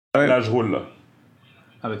Là, je roule, là.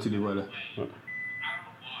 Ah, ben, tu les vois, là. Ouais.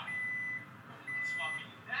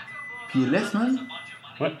 Puis il laisse, man?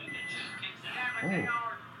 Ouais. Oh.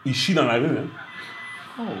 Il chie dans la rue, hein.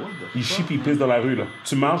 Oh, what the Il fuck, chie puis il man. pisse dans la rue, là.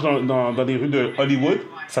 Tu marches dans les rues de Hollywood,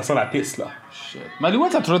 ça sent la pisse, là. Shit. Mais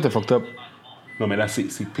Hollywood, ça a toujours été fucked up. Non, mais là, c'est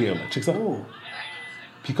pire, là. Check ça. Oh.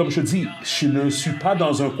 Puis comme je te dis, je ne suis pas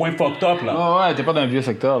dans un coin fucked up, là. Oh, ouais, t'es pas dans un vieux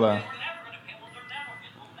secteur, là.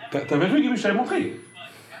 T'avais vu, Guillaume, je t'avais montré?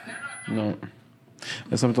 Non.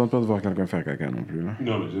 Mais ça me tente pas de voir quelqu'un faire caca non plus, là.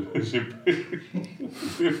 Non, mais j'ai jamais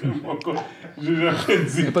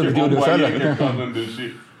dit a pas de vidéo de ça, là. quelqu'un en train de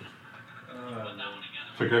chier.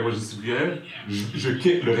 Fait que là, moi, je suis bien. Je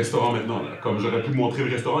quitte le restaurant maintenant, là. Comme j'aurais pu montrer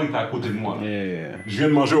le restaurant, il était à côté de moi, là. Yeah. Je viens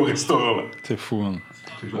de manger au restaurant, là. C'est fou, man.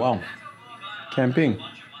 Wow. Camping.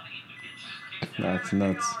 That's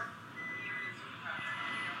nuts.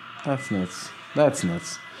 That's nuts. That's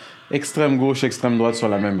nuts. Extrême gauche, extrême droite sur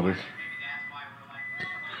la même rue.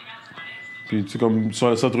 Puis tu comme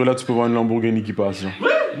sur cette rue-là, tu peux voir une Lamborghini qui passe. Genre.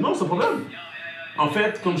 Ouais, non, c'est pas problème. En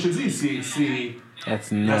fait, comme je te dis, c'est...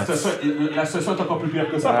 That's La situation est encore plus pire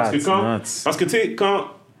que ça. That's nuts. Parce que tu sais, quand...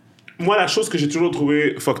 Moi, la chose que j'ai toujours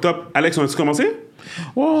trouvé fucked up... Alex, on a-tu commencé?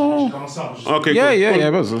 Oh. Ok, Yeah,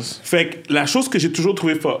 cool. pas ça. Fait que la chose que j'ai toujours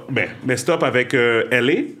trouvé messed up avec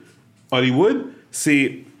LA, Hollywood,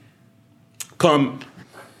 c'est comme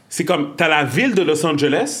t'as la ville de Los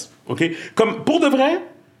Angeles, ok? Comme pour de vrai,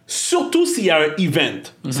 surtout s'il y a un event,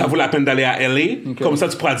 ça vaut la peine d'aller à LA, comme ça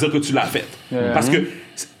tu pourras dire que tu l'as fait. Parce que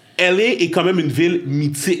LA est quand même une ville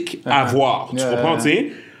mythique à voir, tu comprends, tu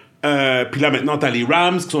sais? Puis là, maintenant, t'as les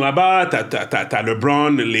Rams qui sont là-bas, t'as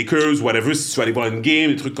LeBron, les Lakers, whatever, si tu vas aller voir une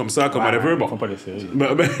game, des trucs comme ça, comme whatever. Bon. Ils font pas les séries.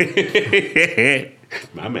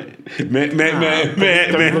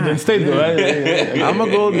 Mais. Golden State, ouais. I'm a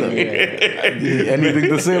Golden. Anything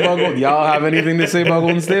to say about Golden? Y'all have anything to say about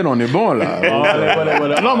Golden State? On est bon, là.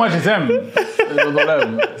 Voilà. Non, moi, je les aime. Pas de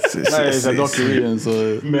problème. Ouais, j'adore Curry. Hein, ça.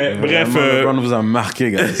 Mais bref. LeBron vous a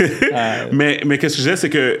marqué, guys. mais qu'est-ce que je disais, c'est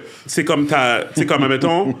que c'est comme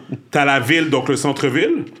admettons, t'as la ville, donc le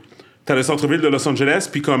centre-ville. T'as le centre-ville de Los Angeles,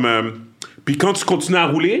 puis puis quand tu continues à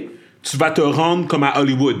rouler, tu vas te rendre comme à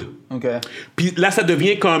Hollywood. OK. Puis là, ça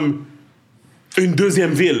devient comme une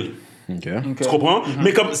deuxième ville. OK. Tu comprends?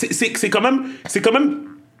 Mais comme c'est quand même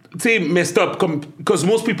tu sais, messed up, comme, because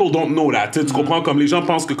most people don't know that, tu comprends? Comme les gens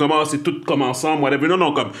pensent que comment c'est tout comme ensemble, whatever.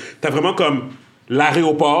 Non, comme, t'as vraiment comme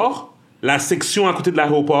l'aéroport, la section à côté de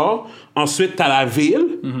l'aéroport, ensuite t'as la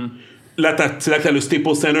ville, là, c'est là que t'as le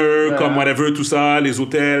Staples Center, comme whatever, tout ça, les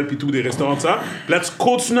hôtels, puis tout, des restaurants, tout ça. Puis là, tu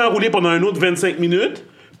continues à rouler pendant un autre 25 minutes,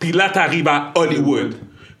 puis là, t'arrives à Hollywood, tu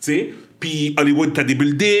sais? Puis Hollywood, t'as des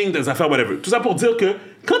buildings, des affaires, whatever. Tout ça pour dire que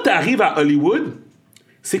quand t'arrives à Hollywood,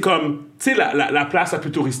 c'est comme, tu sais, la place la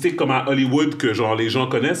plus touristique comme à Hollywood que genre les gens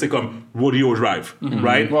connaissent, c'est comme Rodeo Drive,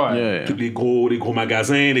 right? Ouais. Yeah. Tous les gros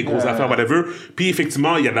magasins, les grosses affaires, whatever. Puis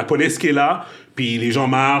effectivement, il y a de la police qui est là, puis les gens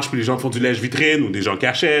marchent, puis les gens font du lèche-vitrine, ou des gens qui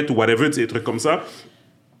achètent, ou whatever, tu sais, des trucs comme ça.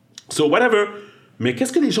 So, whatever. Mais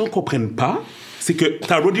qu'est-ce que les gens comprennent pas? C'est que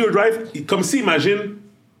t'as Rodeo Drive, comme si,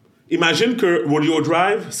 imagine que Rodeo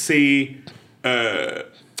Drive, c'est...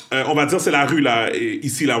 on va dire c'est la rue là,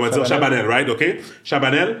 ici là, on va dire Chabanel, right, ok?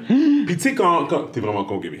 Chabanel. Puis tu sais quand t'es vraiment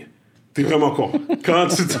con, Gaby. T'es vraiment con. Quand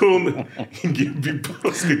tu tournes, Gaby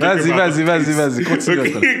pense que Vas-y, continue.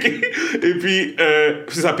 Ok. Et puis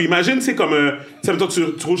c'est ça. Puis imagine, c'est comme, tu sais, mettons, tu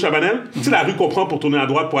roules Chabanel, tu sais la rue qu'on prend pour tourner à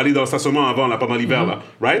droite pour aller dans le stationnement avant là, pendant l'hiver là,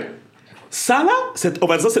 right? Ça là, on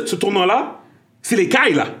va dire ce tournant là, c'est les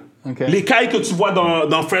cailles là. Okay. Les cailles que tu vois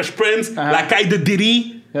dans Fresh Prince, la caille de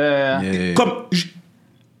Diddy. Yeah. Comme,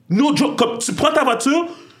 no joke, comme tu prends ta voiture,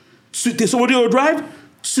 t'es sur Rodeo Drive,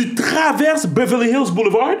 tu traverses Beverly Hills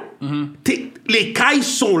Boulevard, les cailles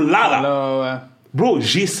sont là. Là, ouais. Bro,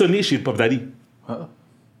 j'ai sonné chez Puff Daddy.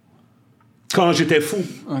 Quand j'étais fou.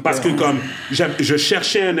 Okay. Parce que comme je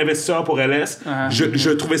cherchais un investisseur pour LS, je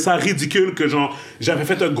trouvais ça ridicule que genre j'avais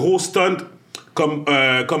fait un gros stunt comme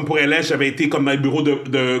pour LS, j'avais été comme dans le bureau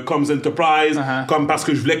de Combs Enterprise, comme parce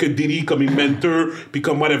que je voulais que Diddy comme une mentor, puis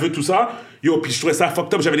comme whatever, tout ça. Yo, puis je trouvais ça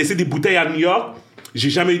fucked up. J'avais laissé des bouteilles à New York. J'ai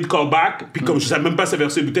jamais eu de callback. Puis comme je savais même pas se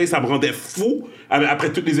verser les bouteilles, ça me rendait fou.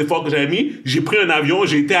 Après tous les efforts que j'avais mis, j'ai pris un avion,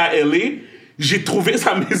 j'ai été à LA. J'ai trouvé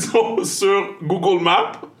sa maison sur Google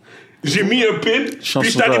Maps. J'ai mis un pin. Puis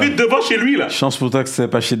j'étais arrivé devant chez lui, là. Chance pour toi que c'est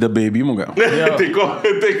pas chez The Baby, mon gars. T'es con.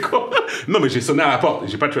 Non, mais j'ai sonné à la porte.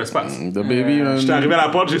 J'ai pas de trespass. The Baby, J'étais arrivé à la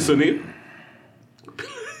porte, j'ai sonné.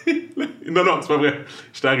 Non, c'est pas vrai.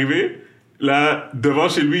 J'étais arrivé. Là, devant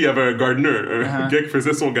chez lui, il y avait un gardener, un gars qui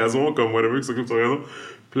faisait son gazon, comme whatever, qui s'occupe de son gazon.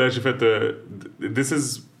 Puis là, j'ai fait, this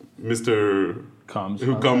is Mr. Combs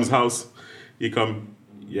Who Comes House. Il est comme,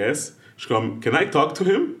 yes. Je suis comme, can I talk to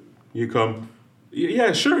him? Il est comme,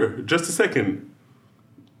 yeah, sure, just a second.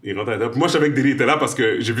 Il rentre à la table. Moi, je savais que Diddy était là parce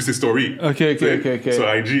que j'ai vu ses stories. OK.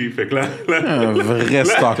 Sur IG. Fait que là Un vrai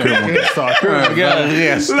stalker, mon gars. Un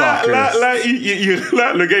vrai stalker.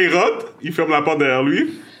 Là, le gars, il rentre, il ferme la porte derrière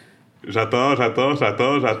lui. J'attends.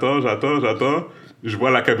 Je vois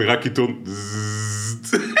la caméra qui tourne.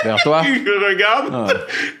 Vers toi? Je regarde.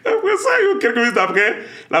 Après ça, quelques minutes après,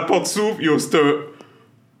 la porte s'ouvre. Je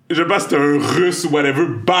sais pas si c'était un russe ou whatever,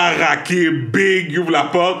 baraqué, big, il ouvre la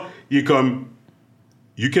porte. Il est comme,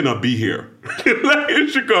 you cannot be here. Là,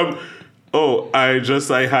 je suis comme, oh, I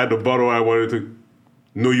had a bottle I wanted to.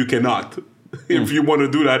 No, you cannot. If you want to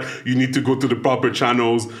do that, you need to go to the proper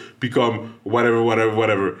channels, become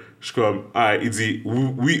whatever. Je suis comme, il dit,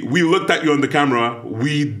 we looked at you on the camera,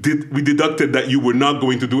 we deducted that you were not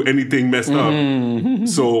going to do anything messed up,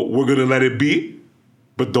 so we're gonna let it be,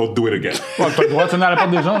 but don't do it again. Ouais, t'as le droit de sonner à la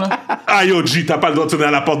porte des gens, là. Ah yo, G, t'as pas le droit de sonner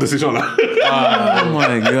à la porte de ces gens-là. Oh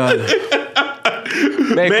my God.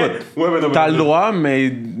 Ben écoute, t'as le droit,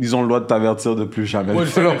 mais ils ont le droit de t'avertir de plus jamais. Ouais,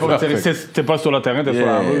 t'es pas sur le terrain, t'es sur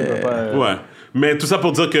la rue. Ouais. Mais tout ça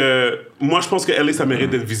pour dire que moi, je pense que LA, ça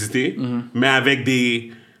mérite d'être visité, mais avec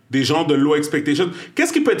des gens de low expectation.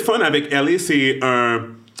 Qu'est-ce qui peut être fun avec LA, c'est un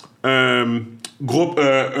groupe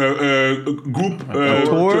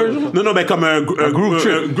tour? Non, mais comme un group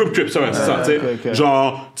trip. Group trip, c'est ça. Okay.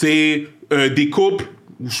 Genre, tu sais, des couples,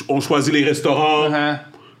 on choisit les restaurants,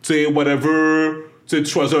 tu sais, whatever. Tu sais,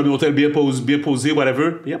 tu choisis un hôtel bien posé,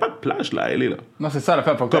 whatever. Il n'y a pas de plage, là, elle est là. Non, c'est ça,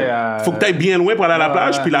 l'affaire. Faut que t'ailles bien loin pour aller à la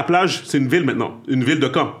plage, puis la plage, c'est une ville maintenant. Une ville de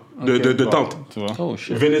camp, de tente. Tu vois. Oh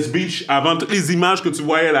shit. Venice Beach, avant toutes les images que tu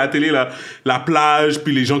voyais à la télé, la plage,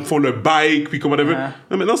 puis les gens qui font le bike, puis comme whatever.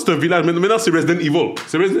 Non, maintenant, c'est un village. Maintenant, c'est Resident Evil.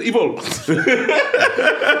 C'est Resident Evil.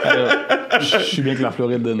 Je suis bien que la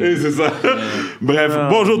Floride donne. Et c'est ça. Bref,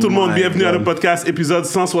 bonjour tout le monde. Bienvenue à le podcast, épisode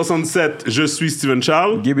 167. Je suis Steven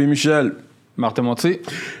Charles. Gaby Michel. Martin Monti.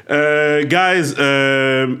 Guys,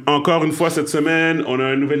 encore une fois cette semaine, on a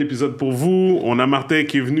un nouvel épisode pour vous. On a Martin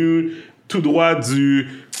qui est venu tout droit du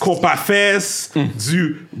Compafest,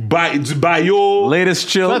 du Bayo. Latest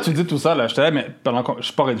chill. Là, tu dis tout ça, là. J'étais là, mais pendant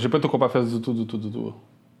j'ai pas été au Compafest du tout.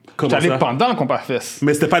 Comment J'étais allé ça? pendant le Compafest.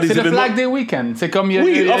 Mais c'était pas des C'est événements. le Flag Day Weekend. C'est comme Oui,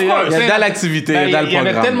 of course. Il y a de l'activité, Ben, dans le il y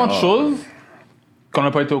avait programme. tellement de choses qu'on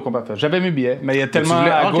n'a pas été au Compafest. J'avais mes billets, mais il y a tellement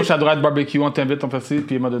à gauche, à droite, barbecue, on t'invite, on fait ci,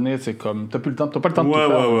 puis à un moment donné, c'est comme, t'as pas le temps de tout faire.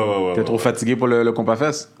 Ouais. T'es trop fatigué pour le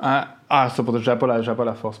Compafest? Ça, pour j'avais pas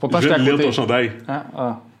la force. Pourtant, Je j'étais viens à de lire côté. ton chandail.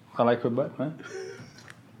 I like her butt, hein?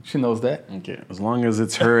 She knows that. OK. As long as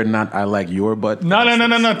it's her and not I like your butt. Non,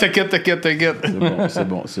 t'inquiète. C'est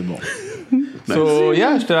bon. So,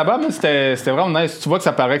 yeah, j'étais là-bas, mais c'était vraiment nice. Tu vois que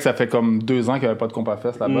ça paraît que ça fait comme 2 ans qu'il n'y avait pas de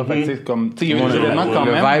Compafest là-bas. Fait que, tu sais, comme, tu sais, il y a eu des événements quand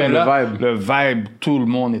le même. vibe, mais là, le vibe, tout le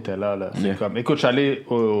monde était là. C'est comme, écoute, je suis allé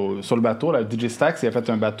sur le bateau, là, DJ Stax, il a fait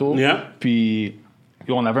un bateau. Yeah. Puis,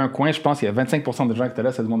 on avait un coin, je pense, il y a 25% des gens qui étaient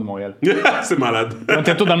là, c'est du monde de Montréal. C'est malade. On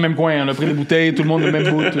était tous dans le même coin, on a pris des bouteilles, tout le monde au même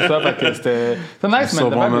bout, tout ça. Fait que c'était nice, man. Sûrement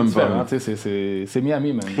Le vibe est même différent, pas. tu sais, c'est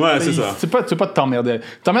Miami, man. Ouais, c'est ça. Tu peux pas t'emmerder.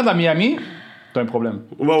 T'emmerdes à Miami, t'as un problème.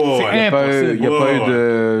 Ouais. Il n'y a pas eu Ouais.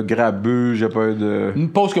 de grabuge, il n'y a pas eu de... Une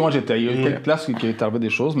pause que moi j'étais. Il y a eu quelques places qui est arrivé des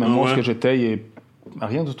choses, mais moi, ce que j'étais, il y a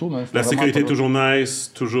rien du tout. Man. C'était La vraiment sécurité pas toujours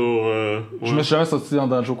nice, toujours... Je me suis jamais sorti en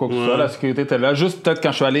danger ou quoi que ce soit. La sécurité était là. Juste peut-être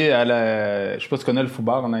quand je suis allé à la... Je sais pas si tu connais le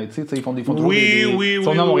Foubar en Haïti. Ils font toujours Oui. Ils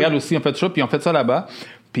sont venus à Montréal aussi, on fait ça. Puis on fait ça là-bas.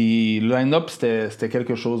 Puis le line-up, c'était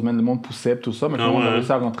quelque chose. Même le monde poussait tout ça. Mais tout le monde a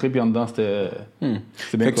réussi à rentrer. Puis en dedans, c'était...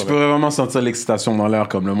 C'est bien Fait que tu correct. peux vraiment sentir l'excitation dans l'air,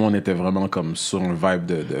 comme le monde était vraiment comme sur un vibe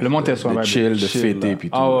de Le monde était sur un vibe chill, de fêter, là. puis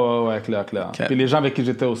tout. Ouais, clair. Puis les gens avec qui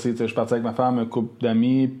j'étais aussi, tu sais, je partais avec ma femme, un couple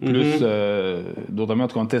d'amis, plus d'autres amis, en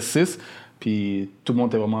tout cas, on était 6, puis tout le monde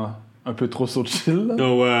était vraiment un peu trop sur le chill. Là.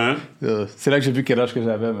 Oh, ouais. C'est là que j'ai vu quel âge que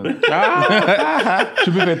j'avais.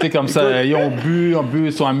 J'ai pu fêter comme ça. Ils ont bu,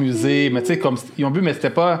 ils sont amusés, mais tu sais, comme ils ont bu, mais c'était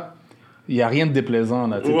pas... Il n'y a rien de déplaisant,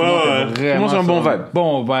 là. Tout le monde était vraiment... Tout le monde, c'est un bon sur vibe.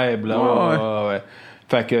 Bon vibe, là. Ouais.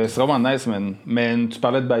 Fait que c'est vraiment nice, man. Mais tu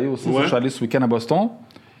parlais de Bayo aussi. Je suis allé ce week-end à Boston.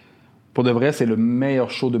 Pour de vrai, c'est le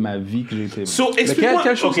meilleur show de ma vie que j'ai été. So, explique-moi.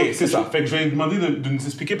 Quel show OK, c'est ça. Fait que je vais demander de nous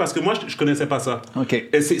expliquer parce que moi, je connaissais pas ça. OK.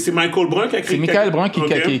 Et c'est Michael Brun qui a créé... C'est Michael Brun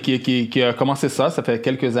OK. qui a commencé ça fait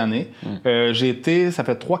quelques années. J'ai été, ça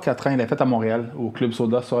fait 3-4 ans, il l'a fait à Montréal, au Club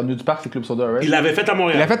Soda. Sur Avenue du Parc, c'est Club Soda, right? Il l'avait fait à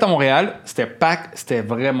Montréal. Il l'a fait à Montréal, c'était pack, c'était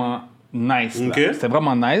vraiment nice. Là. OK. C'était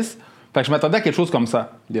vraiment nice. Fait que je m'attendais à quelque chose comme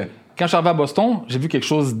ça. Yeah. Quand je suis arrivé à Boston, j'ai vu quelque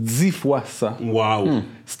chose 10 fois ça. Wow.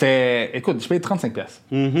 C'était... Écoute, je payais 35$.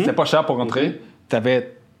 C'était pas cher pour rentrer.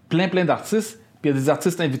 T'avais plein d'artistes. Puis il y a des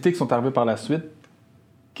artistes invités qui sont arrivés par la suite.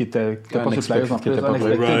 qui était pas sur Flyers en plus.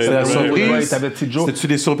 C'était la surprise. C'était-tu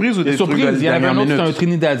des surprises ou des trucs de il y en avait un autre, c'était un minute?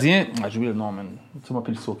 Trinidadien. J'ai oublié le nom, man. Tu m'as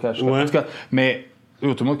pris le Socage. En tout cas, mais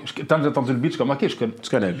tout le monde, tant que j'ai entendu le beat, je suis comme, OK, je connais. Tu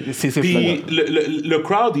connais. Puis le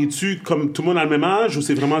crowd, es-tu comme tout le monde a le même âge ou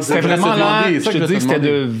c'est vraiment... C'était vraiment là, je te dis que c'était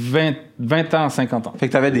de 20 ans à 50 ans. Fait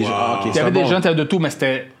que t'avais des gens. Il y avait des gens, t'avais de tout, mais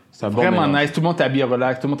c'était vraiment nice. Tout le monde était habillé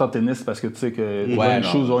relax, tout le monde en tennis parce que tu sais que pas une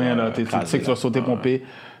chose ou rien, là. Tu sais que tu vas sauter pomper.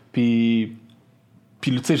 Puis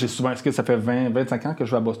tu sais, j'ai souvent... Est-ce que ça fait 25 ans que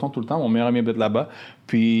je vais à Boston tout le temps? Mon meilleur ami habite là-bas.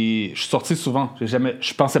 Puis je suis sorti souvent.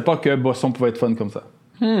 Je pensais pas que Boston pouvait être fun comme ça.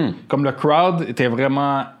 Comme le crowd était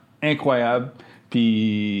vraiment incroyable.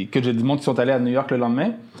 Puis que j'ai du monde qui sont allés à New York le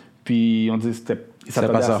lendemain. Puis on dit ils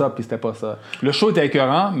s'attendaient à ça, puis c'était pas ça. Le show était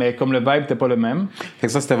écœurant, mais comme le vibe n'était pas le même. Fait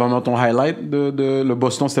que ça, c'était vraiment ton highlight de le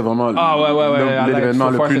Boston, c'était vraiment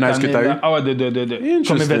l'événement le plus nice que tu as eu. Ah ouais,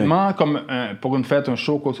 comme événement, comme pour une fête, un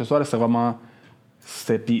show, quoi que ce soit, là, c'était vraiment...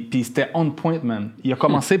 Puis c'était on point, man. Il a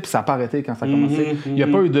commencé, puis ça n'a pas arrêté quand ça a commencé. Il n'y a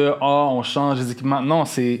pas eu de « on change les équipements ». Non,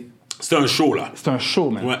 c'est... C'était un show, là. C'était un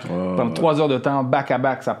show, man. Ouais. Pendant 3 heures de temps,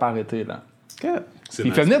 back-à-back, ça n'a pas arrêté, là.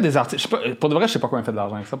 Il fait venir des artistes. Pour de vrai, je sais pas combien il fait de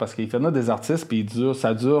l'argent avec ça, parce qu'il fait venir des artistes, puis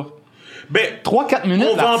ça dure 3-4 minutes.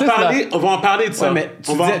 On va en parler de ça. Ouais, mais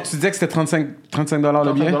tu disais que c'était 35 $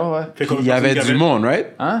 le billet? Ouais. Il y avait du monde,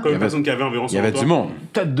 right? Combien de personnes qui avaient environ Il y avait du monde.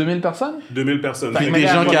 Peut-être 2000 personnes? 2000 personnes. Puis des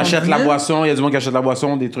gens qui achètent la boisson, il y a du monde qui achète la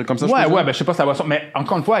boisson, des trucs comme ça. Ouais, je sais pas si c'est la boisson. Mais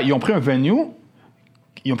encore une fois, ils ont pris un venue.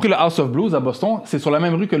 Ils ont pris le House of Blues à Boston. C'est sur la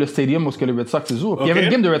même rue que le stadium où les Red Sox jouent. Puis il y avait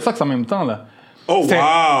une game de Red Sox en même temps, là. Oh,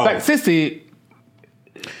 wow! Tu sais, c'est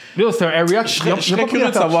un area. Je serais curieux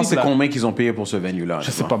de savoir c'est combien qu'ils ont payé pour ce venue-là.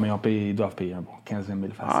 Je sais pas, mais ils doivent payer un bon 15 000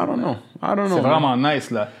 facile. I don't know. C'est vraiment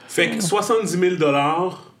nice, là. Fait que 70 000 $,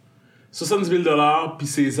 puis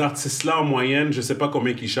ces artistes-là, en moyenne, je sais pas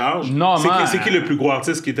combien ils chargent. Non, c'est qui le plus gros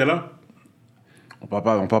artiste qui était là? On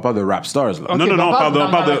parle pas de rap stars, là. Okay, non, on parle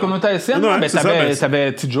de... la communauté haïtienne, mais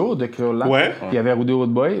t'avais Tidjo de Créole, ouais. Il y avait Rudy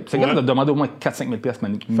Woodboy. C'est quelqu'un qui a demandé au moins 4-5 000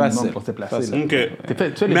 minimum pour se déplacer. OK.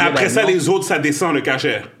 Mais après ça, les autres, ça descend le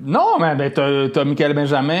cachet. Non, mais t'as Michael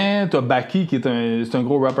Benjamin, t'as Baki, qui est un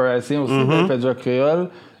gros rapper haïtien aussi, qui fait du créole.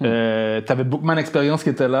 T'avais Bookman Experience qui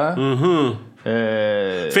était là.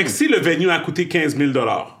 Fait que si le venue a coûté 15 000 $,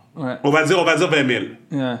 ouais. on va dire 20 000.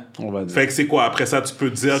 Yeah. Fait que c'est quoi? Après ça, tu peux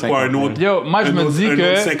dire quoi, un autre? Yo, moi, je me dis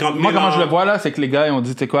que... Moi, comment je le vois, là, c'est que les gars, ils ont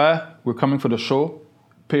dit, tu sais quoi? We're coming for the show.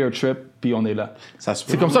 Pay your trip, puis on est là.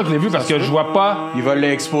 C'est comme ça que je l'ai vu, parce que je vois pas... Ils veulent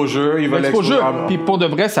l'exposure, Puis pour de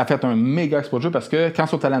vrai, ça a fait un méga exposure, parce que quand ils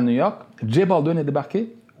sont allés à New York, J Balvin est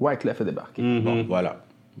débarqué, Wyclef est débarqué. Bon, voilà.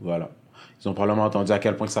 Ils ont probablement entendu à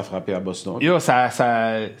quel point ça frappait à Boston. Yo,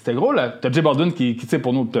 c'était gros, là. T'as J Balvin qui tu sais,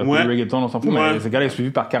 pour nous, t'as le reggaeton, on s'en fout, mais ce gars-là est suivi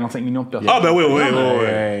par 45 millions de personnes. Ah, ben oui.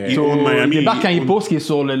 Il débarque quand il pose, qui est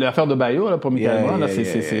sur l'affaire de Bayo, là, pour Michael Brown, là,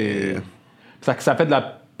 ça fait de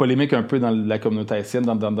la polémique un peu dans la communauté haïtienne,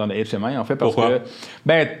 dans le HMI, en fait, parce pourquoi? que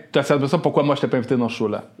ça pourquoi moi je t'ai pas invité dans ce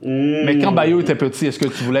show-là. Mais quand Bayo était petit, est-ce que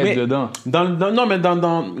tu voulais être dedans? Dans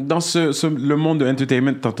le monde de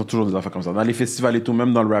entertainment, t'entends toujours des affaires comme ça. Dans les festivals et tout,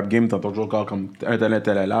 même dans le rap game, t'entends toujours encore comme un tel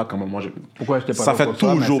est là, comme moi pourquoi j'étais pas ça fait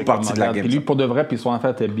toujours partie de la game. Puis lui, pour de vrai, puis son affaire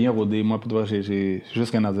était bien rodé. Moi, pour de vrai, j'ai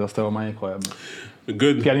juste rien à dire. C'était vraiment incroyable.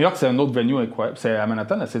 Good. Puis à New York, c'est un autre venue incroyable. C'est à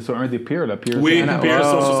Manhattan, c'est sur un des piers. Oui, Pier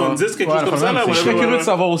 170, quelque chose comme ça. Je serais curieux de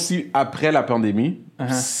savoir aussi, après la pandémie,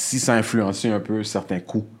 si ça a influencé un peu certains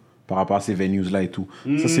coûts par rapport à ces venues-là et tout.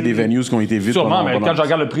 Ça, c'est des venues qui ont été vides sûrement, mais quand je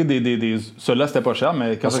regarde le prix ceux-là, c'était pas cher,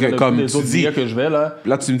 mais quand je regarde le prix des autres billets que je vais, là...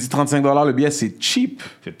 Là, tu me dis 35 $ le billet, c'est cheap.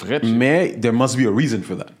 C'est très cheap. Mais there must be a reason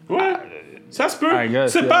for that. Ouais, ça se peut.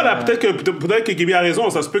 C'est pas là, peut-être que Gaby a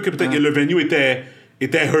raison, ça se peut que peut-être que le venue était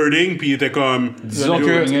hurting, puis il était comme... Disons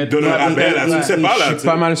que... De leur rappel, tu sais pas, là. Je suis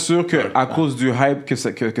pas mal sûr qu'à cause du hype que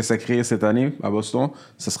ça crée cette année à Boston,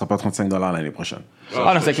 ça sera pas 35 $ l'année prochaine. Non,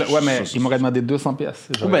 c'est clair. Ouais, mais il m'aurait demandé 200 pièces.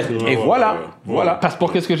 Et voilà. Parce que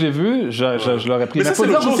pour ce que j'ai vu, je l'aurais pris. Mais il faut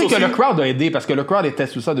dire aussi que le crowd a aidé, parce que le crowd était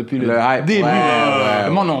sur ça depuis le début. Le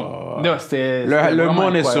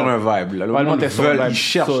monde est sur un vibe. Le monde ils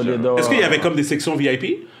cherchent. Est-ce qu'il y avait comme des sections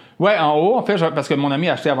VIP? Ouais, en haut, en fait, parce que mon ami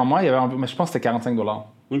a acheté avant moi, mais je pense que c'était 45 $.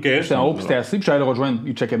 OK. J'étais en haut, puis c'était assis, puis j'allais le rejoindre.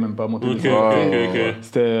 Il checkait même pas, mon téléphone. OK.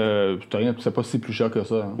 C'était pas si plus cher que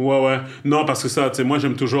ça. Hein. Ouais. Non, parce que ça, tu sais, moi,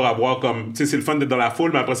 j'aime toujours avoir comme... Tu sais, c'est le fun d'être dans la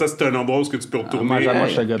foule, mais après ça, c'est un endroit où tu peux retourner. Moi, je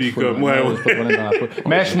suis un gars de foule.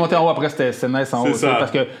 Mais je suis monté en haut, après, c'était nice en haut.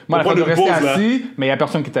 Parce que moi, la fois de rester assis, mais il n'y a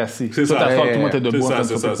personne qui était assis. C'est ça. Tout le monde était debout.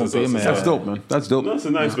 That's dope, man. That's dope. Non,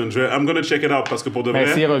 c'est nice, man. I'm gonna check it out, parce que pour de vrai...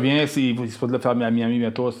 Mais s'il revient, s'il se peut le faire à Miami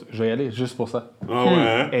bientôt, je vais y aller, juste pour ça. Ah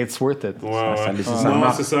ouais. It's worth it. Ouais.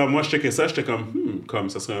 c'est ça. Moi, je checkais ça, j'étais comme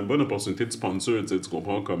ça serait une bonne opportunité de sponsor, tu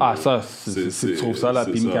comprends? Comme, ça, tu trouves ça, là.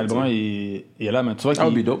 Puis Michael Brun, il est là, mais tu vois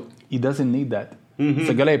qu'il doesn't need that.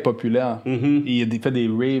 Ce gars-là est populaire. Il fait des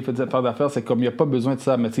raves, il fait des affaires d'affaires. C'est comme, il n'y a pas besoin de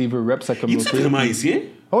ça, mais tu sais, il veut rap sa communauté. Il est vraiment haïtien?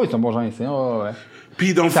 Oh, il est un bon genre haïtien, ouais.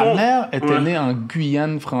 Puis dans le Sa fond, mère était née en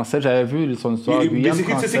Guyane française. J'avais vu son histoire. Guyane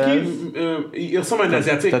française. C'est qui? Il ressemble à un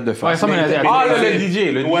Asiatique. Ouais, il ressemble à un Asiatique. Ah, le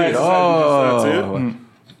DJ. Ouais, c'est ça.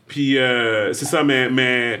 Puis c'est ça,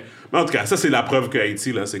 mais en tout cas, ça, c'est la preuve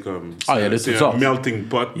qu'Haïti, là, c'est comme... il y a de toutes sortes. C'est un melting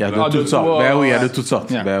pot. Il y a de toutes sortes. Ben oui, il y a de toutes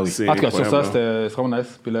sortes. En tout cas, sur ça, c'était vraiment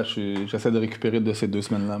nice. Puis là, j'essaie de récupérer de ces 2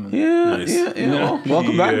 semaines-là. Nice.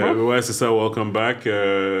 Welcome back, bro. Ouais, c'est ça, welcome back.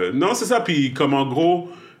 Non, c'est ça, puis comme en gros...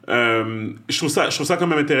 je trouve ça quand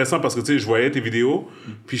même intéressant parce que tu sais je voyais tes vidéos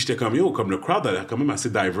puis j'étais comme comme le crowd a l'air quand même assez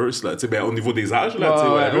diverse là, tu sais, au niveau des âges là,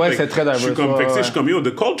 c'est très diverse. Je suis comme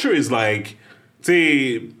the culture is like, tu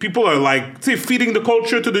sais, people are like, tu sais, feeding the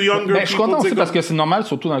culture to the younger people. Je suis content aussi parce que c'est normal,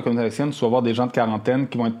 surtout dans la communauté haïtienne, tu vas voir des gens de quarantaine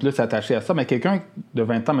qui vont être plus attachés à ça, mais quelqu'un de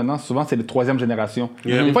 20 ans maintenant, souvent c'est les 3e génération.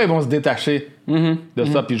 Des fois ils vont se détacher de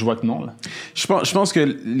ça, puis je vois que non là. Je pense que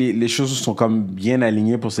les choses sont comme bien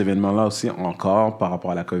alignées pour cet événement-là aussi encore par rapport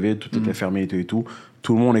à la COVID, tout était fermé et tout.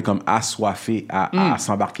 Tout le monde est comme assoiffé à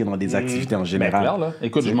s'embarquer dans des activités en général. Clair, là.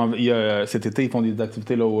 Écoute, cet été, ils font des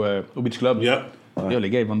activités là, au Beach Club. Yo, les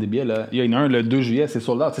gars, ils vendent des billets. Là. Il y en a un le 2 juillet, c'est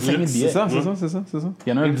sold out. C'est 5000 billets. C'est ça. Il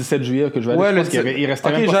y en a un le 17 juillet que je vais aller. Parce qu'il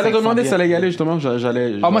restait même pas j'allais demander si ça allait y aller, justement.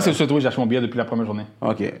 Moi, c'est sûr, oui, j'ai acheté mon billet depuis la première journée.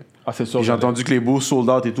 OK. C'est sûr. J'ai entendu que les beaux sold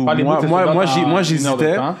out et tout. Moi,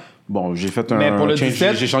 j'hésitais. Bon, j'ai fait mais pour le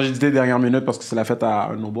 17, j'ai changé d'idée dernière minute parce que c'est la fête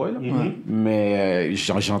à No Boy. Là. Mais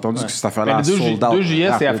j'ai entendu que cette affaire-là sold out. Le 2 juillet,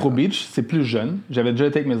 c'est Afro Beach. C'est plus jeune. J'avais déjà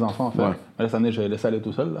été avec mes enfants, en fait. Mais cette année, j'ai laissé aller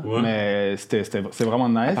tout seul. Là. Mais c'est vraiment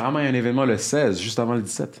nice. Apparemment, il y a un événement le 16, juste avant le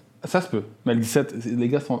 17. Ça se peut. Mais le 17, les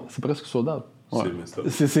gars, c'est presque sold out. Ouais.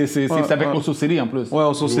 C'est avec Oso City en plus. Ouais,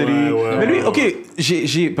 Oso City. Mais lui, OK,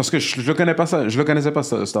 parce que je le connais pas ça. Je le connaissais pas,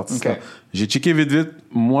 cet artiste-là. J'ai checké vite.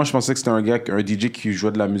 Moi, je pensais que c'était un DJ qui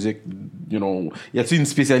jouait de la musique, you know. Y a-t-il une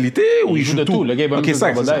spécialité ou il joue de tout? Le gars, il va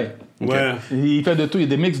ça. Ouais. Il fait de tout. Il y a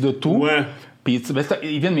des mix de tout. Ouais. Puis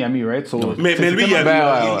il vient de Miami, right? Mais lui, il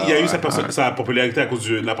a eu sa popularité à cause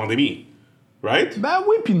de la pandémie. Right? Ben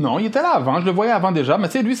oui, puis non. Il était là avant. Je le voyais avant déjà. Mais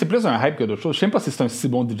tu sais, lui, c'est plus un hype que d'autres choses. Je sais même pas si c'est un si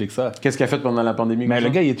bon DJ que ça. Qu'est-ce qu'il a fait pendant la pandémie? Mais le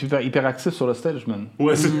gars, il est hyper actif sur le stage, man.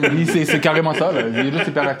 Ouais, c'est carrément ça, là. Il est juste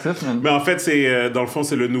hyper actif, man. Mais en fait, dans le fond,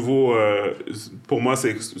 c'est le nouveau... pour moi,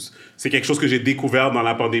 c'est quelque chose que j'ai découvert dans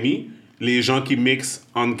la pandémie. Les gens qui mixent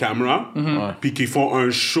on camera, puis qui font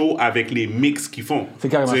un show avec les mix qu'ils font. C'est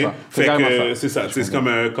carrément ça. C'est ça. C'est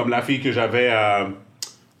comme la fille que j'avais...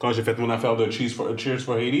 quand j'ai fait mon affaire de Cheers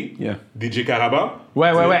for Haiti, DJ Caraba. Ouais,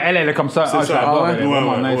 elle est comme ça. C'est ça. Elle est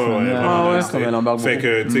vraiment nice. Comme elle embarque fait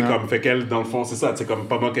que, tu sais, fait qu'elle, dans le fond, c'est ça. C'est comme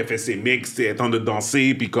pendant qu'elle fait ses mix, elle tente de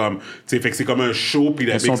danser, puis comme, tu sais, fait que c'est comme un show, puis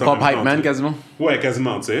la son pop hype man, quasiment. Ouais,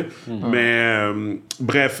 quasiment, tu sais. Mais,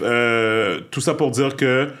 bref, tout ça pour dire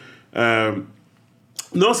que...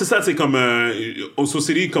 non, c'est ça, c'est comme au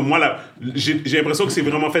Société, comme moi, là, j'ai l'impression que c'est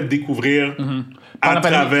vraiment fait découvrir à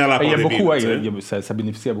travers la pandémie. Il y a beaucoup, ça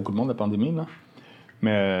bénéficie à beaucoup de monde, la pandémie, là.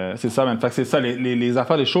 Mais c'est ça, même. Fait que c'est ça, les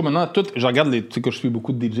affaires, les shows, maintenant, je regarde, tu sais que je suis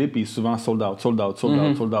beaucoup de DJ, puis souvent sold out,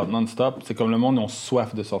 non-stop. C'est comme le monde, ils ont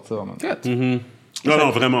soif de sortir. Non,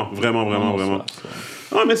 vraiment.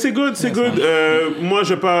 Ah, mais c'est good. Moi,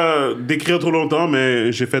 je vais pas décrire trop longtemps,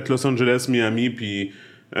 mais j'ai fait Los Angeles, Miami, puis...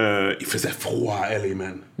 il faisait froid à LA,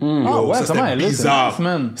 man. C'était bizarre.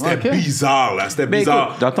 C'était bizarre, là. C'était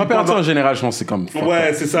bizarre. La température en général, je pense, c'est comme...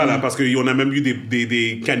 Ouais, c'est ça, là. Parce qu'on a même eu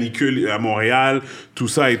des canicules à Montréal, tout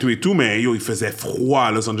ça et tout. Mais il faisait froid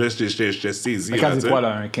à Los Angeles. J'étais saisi. Quand c'est froid,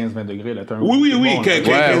 là, un 15-20 degrés, là. Oui.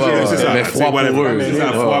 C'est ça. Mais froid pour eux. C'est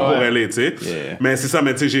ça, froid pour LA, tu sais. Mais c'est ça,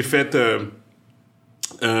 mais tu sais, j'ai fait... tu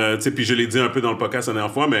sais, puis je l'ai dit un peu dans le podcast la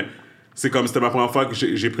dernière fois, mais... C'est comme c'était ma première fois que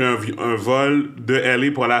j'ai pris un vol de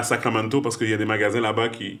LA pour aller à Sacramento parce qu'il y a des magasins là-bas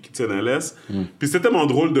qui tiennent à l'est. Puis c'était tellement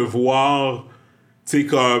drôle de voir, tu sais,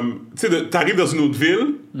 comme... Tu sais, t'arrives dans une autre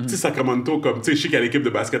ville, tu sais, Sacramento, comme, tu sais, je sais qu'il y a l'équipe de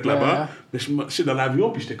basket là-bas, mais je suis dans l'avion,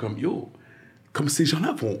 puis j'étais comme, yo, comme ces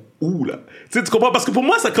gens-là vont où, là? Tu sais, tu comprends? Parce que pour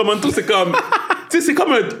moi, Sacramento, c'est comme... Tu sais, c'est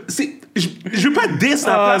comme un... Je veux pas dire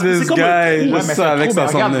la place, c'est comme un... mais ça, avec ça,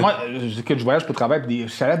 regarde, moi, que je voyage pour travailler, puis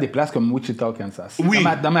je suis allé à des places comme Wichita, Kansas. Oui.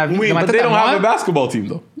 Dans ma vie, oui, but they don't have a basketball team,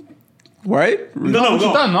 though. Right? Non,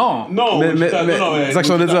 Wichita, non. C'est ça que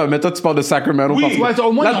je voulais dire. Mais toi, tu parles de Sacramento. Oui.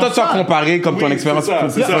 Au moins, là, toi, tu as comparé comme ton expérience.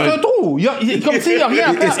 C'est un trou. Comme s'il n'y a rien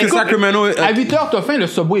à faire. Est-ce que Sacramento... À 8h, t'as faim, le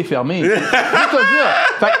subway est fermé. Je veux te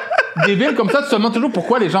dire. Des villes comme ça, tu te demandes toujours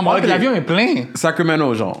pourquoi les gens... L'avion est plein.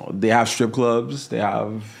 Sacramento, genre, they have strip clubs, they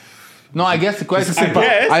have... Non, I guess c'est quoi? C'est pas.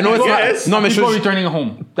 I know it's not. Non, mais people returning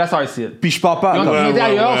home. That's how I see it. Puis je parle pas. Ils étaient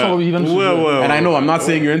ailleurs, sont revenus chez eux. And I know, I'm not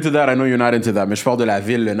saying you're into that. I know you're not into that. Mais je parle de la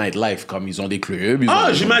ville, le nightlife, comme ils ont des clubs.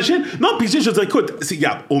 J'imagine. Non, puis je veux dire, écoute,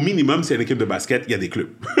 regarde, au minimum, s'il y a une équipe de basket, il y a des clubs.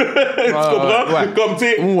 Tu comprends? Ouais. Comme, tu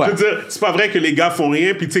sais, je veux dire, c'est pas vrai que les gars font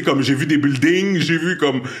rien. Puis, tu sais, comme j'ai vu des buildings, j'ai vu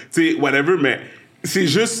comme, tu sais, whatever. Mais c'est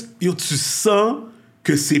juste, yo, tu sens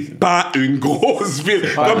que c'est pas une grosse ville.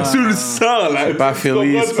 Comme tu le sens, là. C'est pas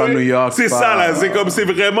Philly, c'est pas New York. C'est ça, là. C'est comme, c'est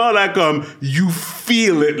vraiment, là, comme, you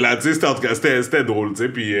feel it, là. Tu sais, en tout cas, c'était drôle, tu sais.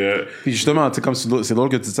 Puis justement, tu sais, comme c'est drôle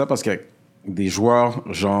que tu dis ça parce que des joueurs,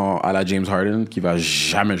 genre, à la James Harden, qui va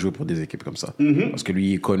jamais jouer pour des équipes comme ça. Parce que lui,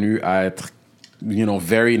 il est connu à être, you know,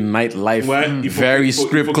 very nightlife, very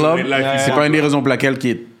strip club. C'est pas une des raisons pour laquelle il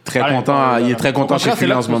est très content. Il est très content chez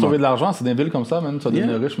Philly en ce moment. Pour sauver de l'argent, c'est des villes comme ça, man. Ça devient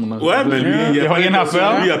riche, mon âge. Ouais, mais lui, il a rien à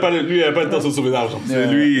faire. Lui, il a pas le temps de se sauver d'argent.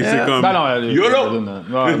 Lui, c'est comme. YOLO!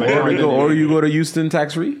 Or you go to Houston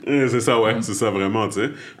tax free? C'est ça, ouais. C'est ça, vraiment, tu sais.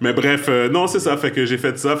 Mais bref, non, c'est ça. Fait que j'ai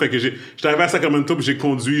fait ça. Fait que j'étais arrivé à Sacramento, puis j'ai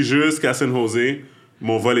conduit jusqu'à San Jose.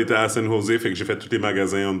 Mon vol était à San Jose, fait que j'ai fait tous les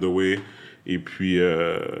magasins on the way. Et puis,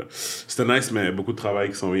 c'était nice, mais beaucoup de travail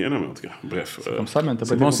qui s'en vient. Non, mais en tout cas, bref. Comme ça, man.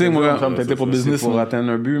 C'est bon, c'est moi. T'as été pour business. Pour atteindre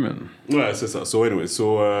un but, man. Ouais, c'est ça. So, anyway,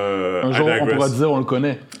 un jour, on pourra dire on le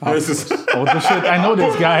connaît. Ouais, c'est ça. On dit shit, I know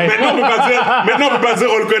this guy. Maintenant, on peut pas dire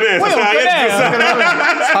on le connaît. Oui, ça on le connaît.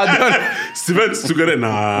 Ça donne. Steven, si tu connais,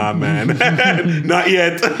 nah, man. Not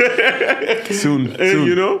yet. Soon.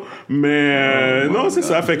 You know? Mais, non, c'est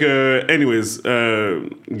ça. Fait que, anyways,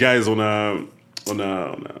 guys, on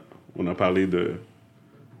a parlé de...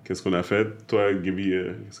 Qu'est-ce qu'on a fait? Toi, Gaby,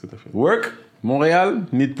 qu'est-ce que t'as fait? Work, Montréal,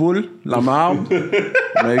 nid de poule, la marde.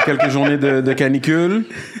 On a eu quelques journées de canicule.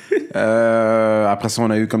 Après ça, on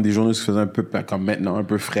a eu comme des journées où ça faisait un peu, comme maintenant, un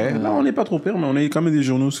peu frais. Là, on n'est pas trop pire, mais on a eu quand même des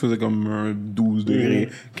journées où ça faisait comme 12 degrés,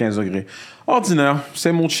 15 degrés. Ordinaire,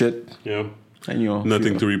 c'est mon shit. Yeah. Anyway,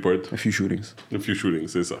 Nothing to report. A few shootings,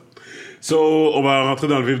 c'est ça. So, on va rentrer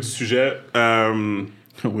dans le vif du sujet.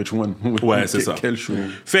 Which one? Ouais, c'est ça. Quel show?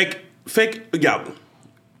 Fait que, regarde,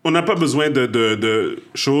 on n'a pas besoin de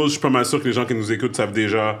choses. Je suis pas mal sûr que les gens qui nous écoutent savent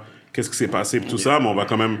déjà qu'est-ce qui s'est passé et tout ça, mais on va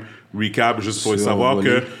quand même recap juste pour savoir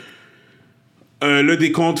que le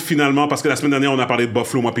décompte finalement, parce que la semaine dernière, on a parlé de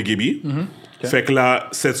Buffalo, moi puis Gaby. Okay. Fait que là,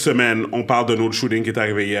 cette semaine, on parle d'un autre shooting qui est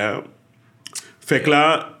arrivé hier. Fait que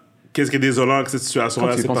là, qu'est-ce qui est désolant avec cette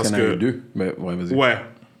situation-là, c'est parce que... deux. Mais, ouais, vas-y.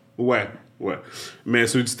 Ouais. Mais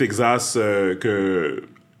celui du Texas, que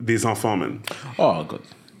des enfants, man. Oh, God.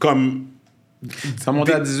 Comme... Ça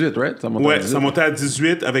montait à 18, right? Ça montait à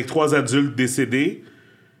 18 avec 3 adultes décédés.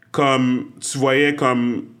 Comme, tu voyais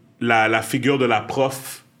comme la figure de la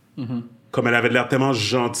prof, comme elle avait l'air tellement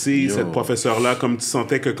gentille, cette professeure-là, comme tu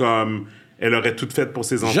sentais que comme... Elle aurait tout fait pour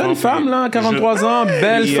ses enfants. Jeune femme, là, 43 ans,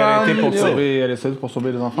 belle femme. Elle essaie pour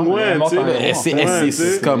sauver les enfants. Ouais,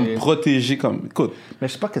 c'est comme protégée, comme... Écoute. Mais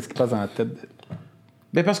je sais pas qu'est-ce qui passe dans la tête.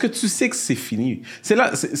 Ben parce que tu sais que c'est fini.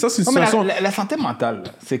 Ça, c'est une situation... La santé mentale,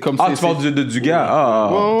 c'est comme... tu parles du gars?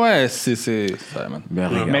 Ouais, c'est ça, man. Ben,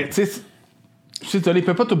 mais tu sais, il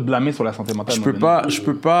peut pas te blâmer sur la santé mentale. Je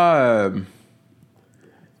peux pas...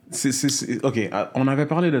 OK, on avait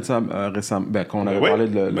parlé de ça récemment, quand on avait parlé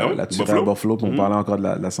de la tuerie à Buffalo, puis on parlait encore de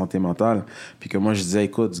la santé mentale, puis que moi je disais,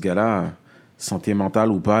 écoute, ce gars-là, santé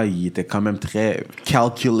mentale ou pas, il était quand même très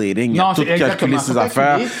calculating, il a tout calculé ses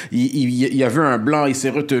affaires, il a vu un blanc, il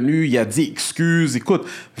s'est retenu, il a dit excuse, écoute,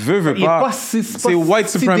 veut pas, c'est white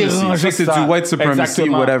supremacy, ça c'est du white supremacy,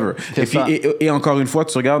 whatever. Et encore une fois,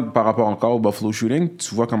 tu regardes par rapport encore au Buffalo shooting,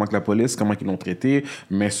 tu vois comment que la police, comment ils l'ont traité,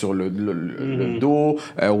 mais sur le dos,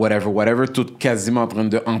 whatever, tout quasiment en train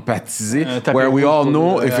de empathiser, where we all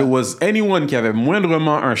know if it was anyone qui avait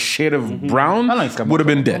moindrement un shade of brown, would have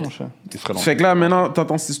been dead. Fait que là, maintenant,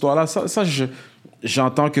 t'entends cette histoire-là, ça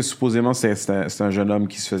j'entends que supposément c'est un jeune homme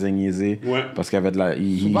qui se faisait niaiser parce qu'il avait de la...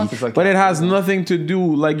 But it has nothing to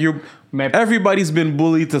do, like everybody's been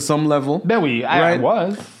bullied to some level. Ben oui, I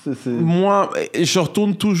was. Moi, je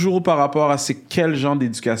retourne toujours par rapport à c'est quel genre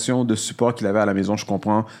d'éducation, de support qu'il avait à la maison. Je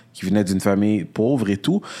comprends qu'il venait d'une famille pauvre et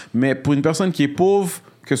tout, mais pour une personne qui est pauvre,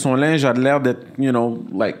 que son linge a l'air d'être, you know,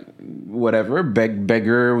 like, whatever,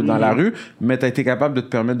 beggar dans la rue, mais t'as été capable de te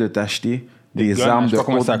permettre de t'acheter des armes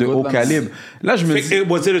de haut calibre. Là, je me dis...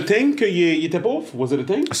 Was it a thing qu'il était pauvre? Was it a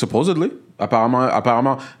thing? Supposedly.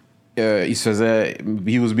 Apparemment il se faisait...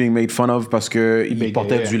 He was being made fun of parce qu'il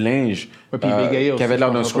portait du linge qui avait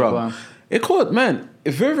l'air d'un scrub. Écoute, man,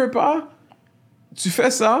 veux pas, tu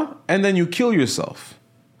fais ça, and then you kill yourself.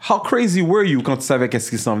 how crazy were you quand tu savais qu'est-ce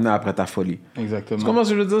qui s'en venait après ta folie? Exactement. Tu comprends ce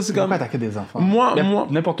que je veux dire? C'est comme... pas attaquer des enfants. Moi...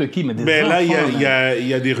 N'importe qui, mais des Ben enfants. là, il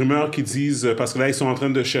y a des rumeurs qui disent, parce que là, ils sont en train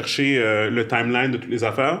de chercher le timeline de toutes les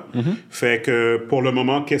affaires. Fait que pour le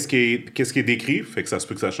moment, qu'est-ce qui est décrit? Fait que ça se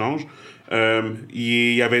peut que ça change.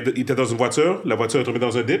 Il était dans une voiture, la voiture est tombée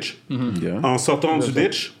dans un ditch. En sortant du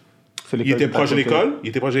ditch, il était proche de l'école,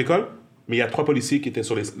 mais il y a 3 policiers qui étaient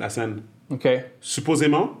sur la scène. OK.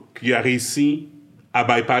 Supposément qu'il a réussi à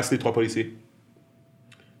bypass les 3 policiers.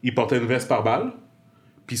 Il portait une veste par balle,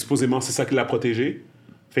 puis supposément c'est ça qui l'a protégé.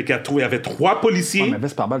 Fait qu'il y avait 3 policiers. Mais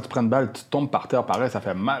veste par balle, tu prends une balle, tu tombes par terre, pareil, ça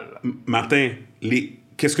fait mal. Martin,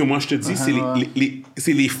 qu'est-ce que moi je te dis,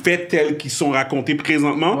 c'est les faits tels qu'ils sont racontés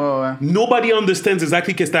présentement. Ouais. Nobody understands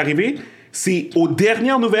exactly qu'est-ce qui est arrivé. C'est aux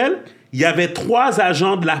dernières nouvelles, il y avait 3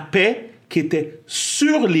 agents de la paix qui étaient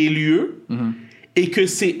sur les lieux et que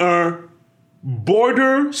c'est un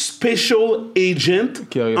Border Special Agent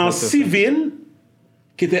en civil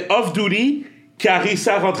qui était off-duty qui a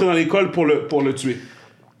réussi à rentrer dans l'école pour le tuer.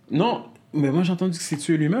 Non, mais moi j'ai entendu que c'est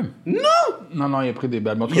tué lui-même. Non, il a pris des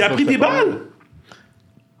balles. Il a pris des balles.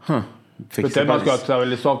 Peut-être parce que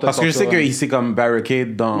l'histoire parce que je sais qu'il s'est comme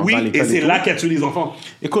barricade dans l'école. Oui, et c'est là qu'il a tué les enfants.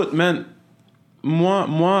 Écoute, man, moi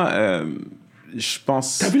je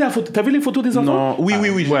pense... T'as vu les photos des enfants? Non, oui, j'ai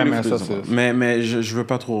vu les mais photos ça, des enfants. Mais je veux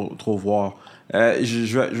pas trop voir.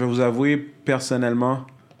 Je vais vous avouer, personnellement,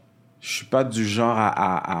 je suis pas du genre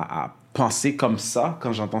à penser comme ça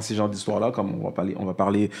quand j'entends ces genres d'histoires-là, comme on va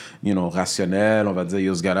parler rationnel, on va dire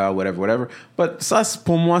Yosgara, whatever. But ça,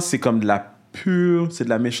 pour moi, c'est comme de la pure, c'est de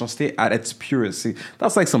la méchanceté at its purest.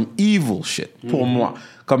 That's like some evil shit, pour moi.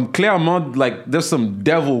 Comme clairement, like, there's some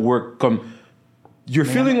devil work, comme... You're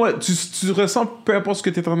feeling what... Tu ressens, peu importe ce que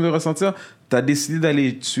tu es en train de ressentir, tu as décidé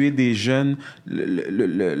d'aller tuer des jeunes.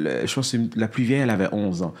 Je pense que la plus vieille, elle avait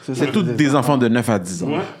 11 ans. C'est tous des enfants de 9 à 10 ans.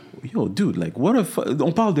 Ouais. Yo, dude, like, what the fuck?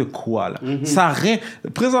 On parle de quoi, là? Ça rien...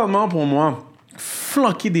 Présentement, pour moi,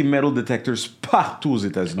 flanquer des metal detectors partout aux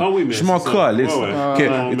États-Unis. Ah oui, mais je m'en calisse.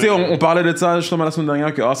 Ouais. On parlait de ça justement la semaine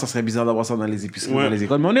dernière, que ça serait bizarre d'avoir ça dans les épiceries, dans les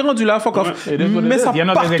écoles. Mais on est rendu là, fuck off. Mais ça, il y en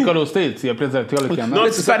a partout. des écoles aux States. Il y a plein d'écoles au Canada.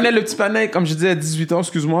 Le petit panel, comme je disais, à 18 ans,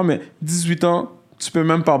 excuse-moi, mais 18 ans, tu peux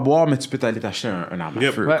même pas boire, mais tu peux aller t'acheter un arme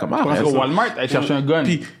à feu. Comment? Tu penses qu'au Walmart, aller chercher un gun.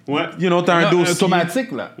 Puis, t'as un dossier.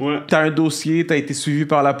 Automatique, là. T'as un dossier, t'as été suivi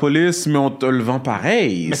par la police, mais on te le vend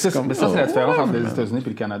pareil. Mais ça, c'est la différence entre les États-Unis et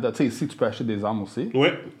le Canada. Tu sais, ici, tu peux acheter des armes aussi.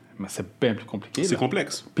 Ouais. Mais c'est bien plus compliqué. C'est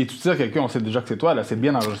complexe. Puis tu tires quelqu'un, on sait déjà que c'est toi, là, c'est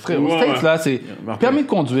bien enregistré. Aux States, là, c'est permis de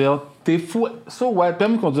conduire, t'es fou. So what?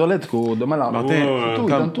 Permis de conduire, let's go. Demain,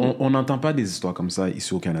 on n'entend pas des histoires comme ça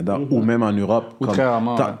ici au Canada ou même en Europe. Ou très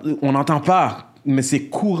rarement. On n'entend pas. Mais c'est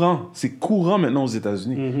courant maintenant aux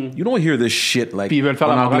États-Unis. You don't hear this shit like puis ils veulent faire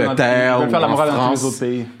en la morale Angleterre ils veulent faire la morale en dans tous France. les autres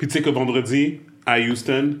pays. Puis tu sais que vendredi, à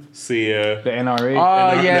Houston, c'est... Le NRA.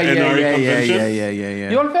 Ah, NRA yeah.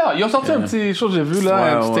 Ils vont le faire. Ils ont sorti un petit chose, j'ai vu,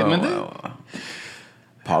 là, un statement.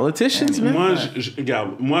 Politicians, man. Regarde,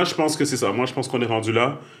 moi, je pense que c'est ça. Moi, je pense qu'on est rendu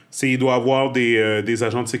là. Il doit y avoir des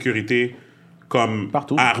agents de sécurité comme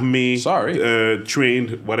partout. Armés,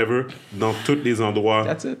 trained, whatever, dans tous les endroits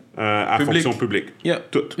à fonction publique. Yeah.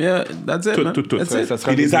 Tout. Yeah, that's it, Tout.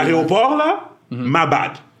 Ça Et les aéroports, là, my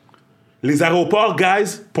bad. Les aéroports,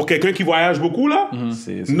 guys, pour quelqu'un qui voyage beaucoup, là,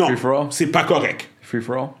 non, c'est pas correct. Free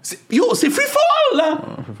for all? C'est free for all, là!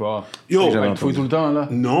 Yo, il faut tout le temps, là.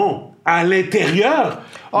 Non, à l'intérieur.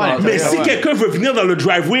 Mais si quelqu'un veut venir dans le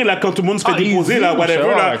driveway, là, quand tout le monde se fait déposer, là,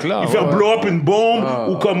 whatever, là, il fait blow up une bombe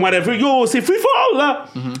ou comme whatever, yo, c'est free for all, là.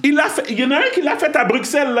 Il y en a un qui l'a fait à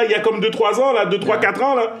Bruxelles, là, il y a comme 2-3 ans, là, 2-3-4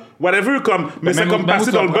 ans, là, whatever, comme, mais c'est comme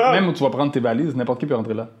passé dans le beurre. Même où tu vas prendre tes valises, n'importe qui peut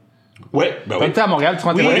rentrer là. Ouais, ben oui. Quand t'es à Montréal, tu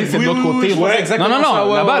prends tes valises, c'est de l'autre côté. Ouais, exactement.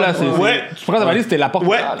 Non, là-bas, là, tu prends ta valise, t'es la porte.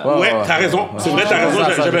 Ouais, t'as raison. C'est vrai, t'as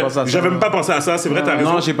raison. J'avais même pas pensé à ça. C'est vrai, t'as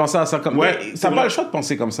raison. Non, j'ai pensé à ça comme. Ouais, t'as pas le choix de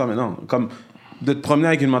penser comme ça maintenant. Comme de te promener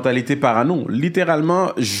avec une mentalité parano.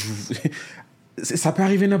 Littéralement, ça peut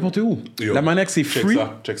arriver n'importe où. La manière que c'est free.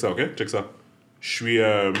 Check ça, OK? Check ça. Je suis.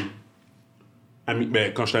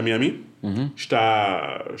 Quand j'étais à Miami, j'étais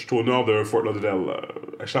au nord de Fort Lauderdale.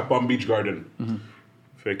 J'étais à Palm Beach Garden.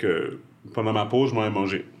 Fait que pendant ma pause, je m'en ai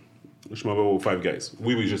mangé. Je m'en vais au Five Guys.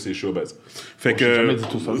 Oui, je sais, je suis obèse. Fait que. J'ai jamais dit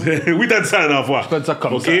tout ça. Oui, t'as dit ça la dernière fois. Je peux dire ça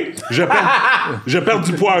comme ça. Je perds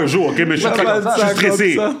du poids un jour, OK? Mais je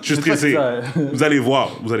suis stressé. Vous allez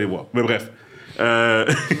voir. Mais bref. Mais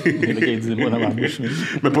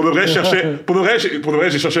pour de vrai,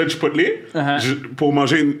 j'ai cherché un chipotle pour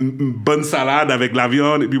manger une bonne salade avec la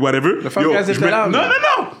viande et puis whatever. Le Five Guys était là. Non.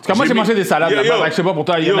 Parce que moi, j'ai mangé des salades là-bas. Je sais pas, pour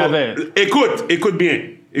toi, il y en avait. Écoute bien.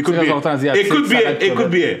 Écoute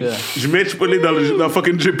bien. Je mets Chipotle dans le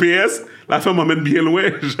fucking GPS. La femme m'emmène bien loin.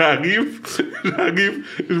 J'arrive.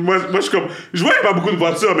 Moi, je suis comme... Je vois qu'il n'y a pas beaucoup de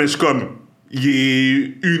voitures, mais je suis comme... Il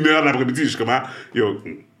est 1h de l'après-midi. Je suis comme... Yo...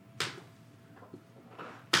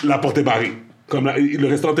 La porte est barrée. Comme le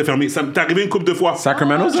restaurant est fermé. Ça m'est arrivé une couple de fois.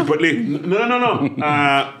 Sacramento, ça? Chipotle. Non.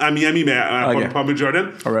 À Miami, mais à Palm Beach Jordan.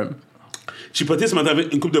 Alright. Chipotle, ça m'est arrivé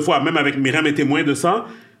une couple de fois. Même avec Myriam est témoin de ça.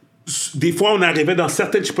 Des fois, on arrivait dans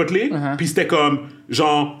certaines Chipotle, puis c'était comme,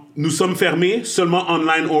 genre, nous sommes fermés, seulement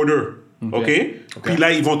online order. OK? Puis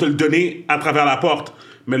là, ils vont te le donner à travers la porte.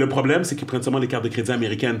 Mais le problème, c'est qu'ils prennent seulement les cartes de crédit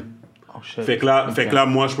américaines. Fait que là,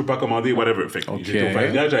 moi, je peux pas commander, whatever. Fait que j'étais au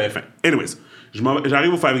Five Guys, j'avais faim. Anyways,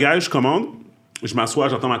 j'arrive au Five Guys, je commande, je m'assois,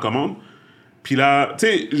 j'attends ma commande. Puis là, tu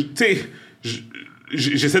sais,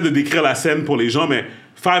 j'essaie de décrire la scène pour les gens, mais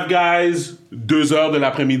Five Guys, 2h de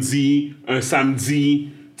l'après-midi, un samedi,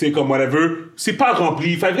 tu sais, comme whatever, c'est pas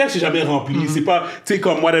rempli. Five Guys, c'est jamais rempli. C'est pas, tu sais,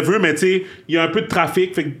 comme whatever, mais tu sais, il y a un peu de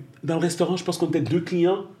trafic. Fait que dans le restaurant, je pense qu'on était 2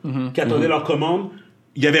 clients qui attendaient leur commande.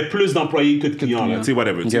 Il y avait plus d'employés que de clients, là, tu sais,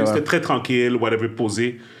 whatever. C'était très tranquille, whatever,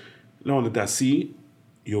 posé. Là, on est assis.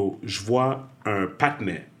 Yo, je vois un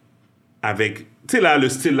patinet avec, tu sais, là, le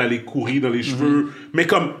style, là, les couris dans les cheveux. Mais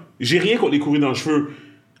comme, j'ai rien contre les couris dans les cheveux.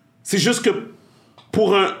 C'est juste que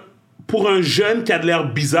pour un jeune qui a de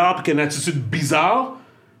l'air bizarre et qui a une attitude bizarre,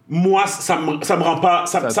 moi, ça me rend pas...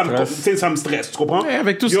 Ça me stresse, tu comprends? Et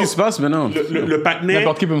avec tout ce qui se passe maintenant. Le patinet...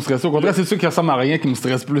 N'importe qui peut me stresser. Au contraire, c'est ceux qui ressemblent à rien qui me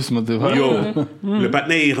stressent plus. Le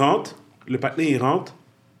patinet, il rentre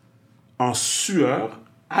en sueur,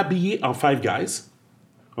 habillé en Five Guys.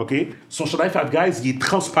 OK? Son chandail Five Guys, il est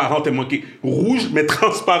transparent tellement qu'il est rouge, mais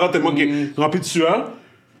transparent tellement qu'il est rempli de sueur.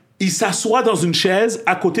 Il s'assoit dans une chaise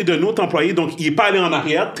à côté d'un autre employé, donc il n'est pas allé en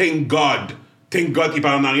arrière. Thank God qu'il est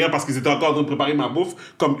pas en arrière parce qu'ils étaient encore en train de préparer ma bouffe.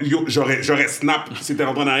 Comme, yo, j'aurais snap s'il c'était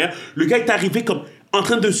rentré en arrière. Le gars est arrivé comme, en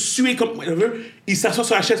train de suer comme... Il s'assoit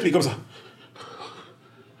sur la chaise, mais comme ça.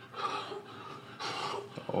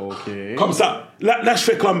 OK. Comme ça. Là, je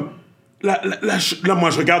fais comme... Là,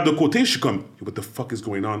 moi, je regarde de côté, je suis comme, what the fuck is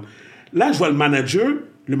going on? Là, je vois le manager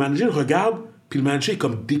regarde, puis le manager est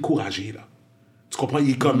comme découragé, là. Tu comprends?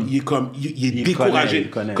 Il est découragé.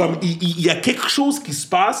 Comme, il y a quelque chose qui se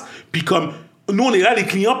passe, puis comme, nous, on est là, les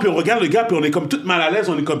clients, puis on regarde le gars, puis on est comme tout mal à l'aise,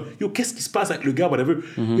 on est comme, yo, qu'est-ce qui se passe avec le gars, whatever?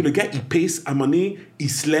 Et le gars, il pace, à un moment donné, il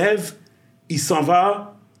se lève, il s'en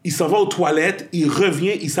va aux toilettes, il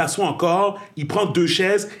revient, il s'assoit encore, il prend 2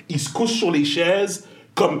 chaises, il se couche sur les chaises,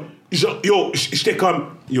 comme... Genre, yo, j'étais comme,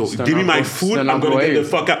 yo, give me my food, I'm gonna get the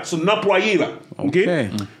fuck out. C'est un employé, là. OK?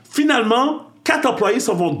 Finalement, 4 employés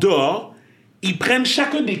s'en vont dehors. Ils prennent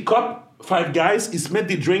chacun des cups Five Guys. Ils se mettent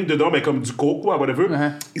des drinks dedans, ben, comme du coke ou whatever.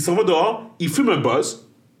 Ils s'en vont dehors. Ils fument un buzz.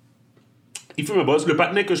 Le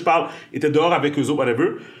partenaire que je parle était dehors avec eux autres,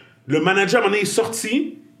 whatever. Le manager, à un moment donné, est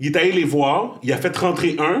sorti. Il est allé les voir. Il a fait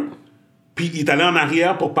rentrer un. Puis il est allé en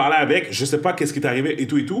arrière pour parler avec. Je sais pas qu'est-ce qui est arrivé et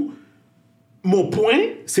tout. Mon point,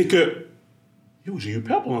 c'est que... Yo, j'ai eu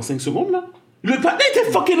peur pendant 5 secondes, là. Le partenaire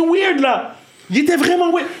était fucking weird, là. Il était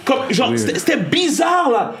vraiment weird. Comme, genre, c'était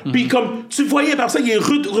bizarre, là. Puis comme, tu voyais, par ça, il est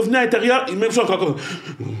revenu à l'intérieur. Et même chose encore...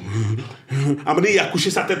 À un moment donné, il a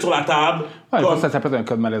couché sa tête sur la table. Ouais, comme... ça peut être un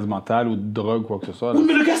cas de malaise mental ou de drogue ou quoi que ce soit. Oui,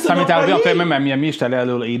 mais le gars, ça m'est arrivé, en fait, même à Miami, j'étais allé à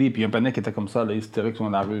Little 80, puis il y a un panneau qui était comme ça, là, hystérique sur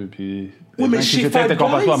la rue, puis... Oui, mais chez Five Guys...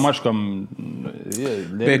 Moi, je suis comme...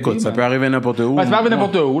 Ben écoute, ça peut arriver n'importe où. Ça peut arriver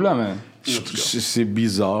n'importe où, là, mais... C'est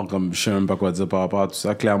bizarre, comme je sais même pas quoi dire par rapport à tout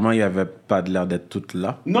ça. Clairement, il avait pas de l'air d'être tout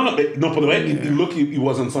là. Non, pour de vrai, he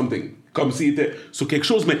wasn't something. Comme s'il était sur quelque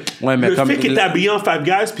chose, mais le comme fait qu'il était habillé en Five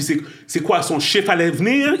Guys, puis c'est quoi, son chiffre allait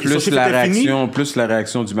venir? Plus la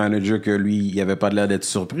réaction du manager que lui, il avait pas de l'air d'être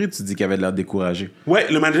surpris, tu dis qu'il avait de l'air découragé. Ouais,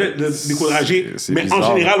 le manager découragé, mais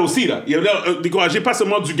bizarre. En général aussi, là. Il avait l'air découragé, pas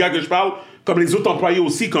seulement du gars que je parle, comme les autres employés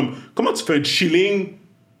aussi, comme, comment tu fais un chilling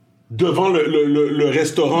devant le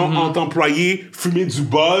restaurant en tant qu'employé, fumer du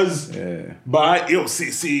buzz. Bah, yo,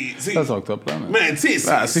 c'est... Ça, c'est octobre, là. Man, tu sais,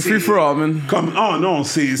 c'est free for all, man. Comme, oh non,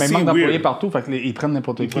 c'est il manque d'employés partout, fait qu'ils prennent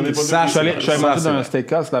n'importe qui. Je suis allé manger dans un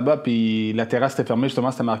steakhouse là-bas, puis la terrasse était fermée, justement,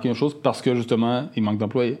 c'était marqué une chose, parce que, justement, il manque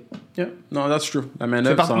d'employés. Yeah, no, that's true. Mais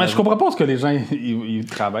je comprends pas ce que les gens, ils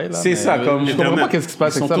travaillent, là. C'est ça, comme... Je comprends pas qu'est-ce qui se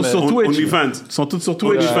passe avec ça. Ils sont tous sur Twitch. Ils sont tous sur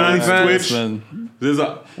Twitch. Twitch. C'est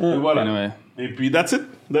ça. Voilà. Et puis, that's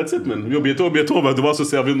it, man. Yo, bientôt, on va devoir se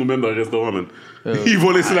servir nous-mêmes dans le restaurant, man. Ils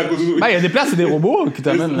vont laisser la cause. Il y a des places, c'est des robots qui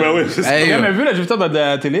t'amènent. Ben ouais, c'est ça. J'ai jamais vu, là, j'ai vu ça dans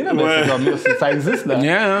la télé, là, mais ça existe, là.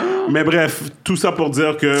 Yeah. Mais bref, tout ça pour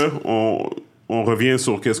dire que on revient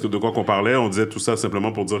sur de quoi qu'on parlait. On disait tout ça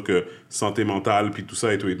simplement pour dire que santé mentale, puis tout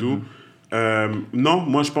ça et tout. Non,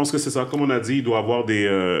 moi je pense que c'est ça. Comme on a dit, il doit y avoir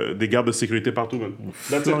des gardes de sécurité partout.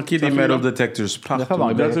 Flanquer des metal detectors partout.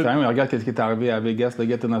 Regarde ce qui est arrivé à Vegas. Le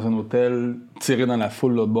gars était dans un hôtel, tiré dans la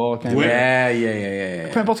foule au bord. Yeah.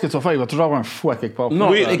 Peu importe ce que tu vas faire, il va toujours avoir un fou à quelque part.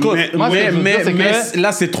 Non, écoute, mais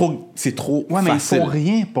là c'est trop ouais, mais facile. Ils font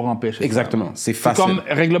rien pour empêcher. Exactement, ça. c'est facile. C'est comme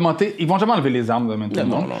réglementer. Ils vont jamais enlever les armes de maintenant.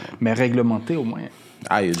 Non. Mais réglementer au moins.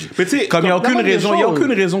 Mais tu sais, comme il n'y a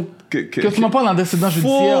aucune raison que tu m'en parles dans décident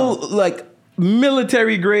judiciaire. Full, like,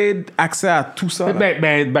 military grade, accès à tout ça.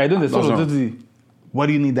 Biden, c'est ça, je te dis, what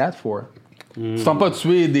do you need that for? Tu t'en pas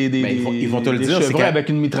tuer ils vont te le dire, chevreuils avec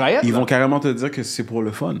une mitraillette? Ils vont carrément te dire que c'est pour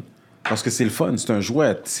le fun. Parce que c'est le fun, c'est un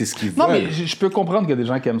jouet, c'est ce qu'ils veulent. Non, mais je peux comprendre qu'il y a des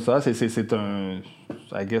gens qui aiment ça, c'est un...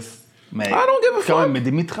 I guess... Mais, I don't give a fuck. Même, mais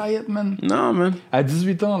des mitraillettes, man. Non, man. À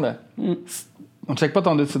 18 ans, là. On check pas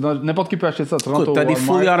ton décident. N'importe qui peut acheter ça. Tu rentres au t'as des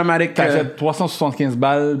fully automatic... T'achètes 375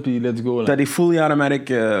 balles, puis let's go. Là. T'as des fully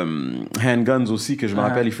automatic handguns aussi, que je me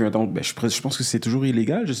rappelle, il fait un temps... je pense que c'est toujours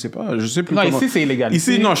illégal, je sais pas. Je sais plus non, ici, c'est illégal.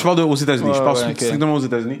 Ici, non, je parle aux États-Unis. Je parle strictement aux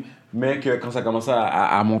États-Unis. Mais que quand ça commence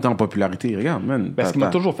à monter en popularité, regarde, man. Parce qu'il m'a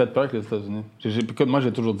toujours fait peur avec les États-Unis. Moi,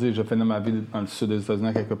 j'ai toujours dit, je fais ma vie dans le sud des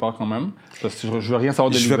États-Unis quelque part quand même. Parce que je veux rien savoir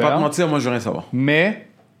de l'hiver. Je vais pas te mentir, moi, je veux rien savoir. Mais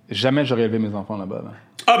jamais j'aurais élevé mes enfants là-bas. Là.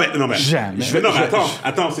 Ah ben non mais jamais.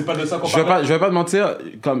 Attends, c'est pas de ça qu'on parle. Je vais pas te mentir,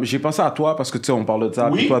 comme j'ai pensé à toi parce que tu sais on parle de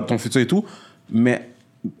ça, puis toi de ton futur et tout, mais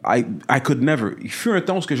I could never. Il fut un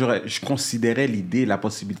temps où je considérais l'idée, la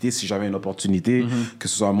possibilité si j'avais une opportunité, que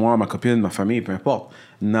ce soit moi, ma copine, ma famille, peu importe.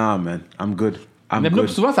 Nah man, I'm good. Mais plus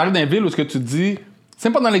souvent ça arrive dans les villes où ce que tu dis, c'est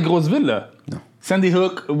même pas dans les grosses villes là. Non. Sandy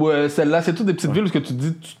Hook ou celle-là, c'est toutes des petites villes où ce que tu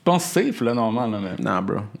dis, tu te penses safe là normalement là. Mais... Nah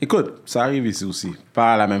bro. Écoute, ça arrive ici aussi,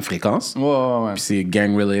 pas à la même fréquence. Ouais. Puis c'est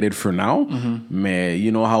gang related for now, mais you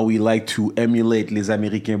know how we like to emulate les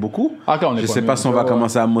Américains beaucoup. Je sais pas si on va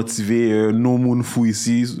commencer à motiver No Moon Fou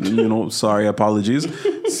ici, you know, sorry, apologies.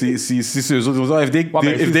 si c'est eux autres, if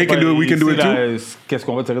they can do it, we can do it too. Qu'est-ce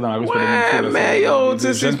qu'on va tirer dans la rue? Mais yo,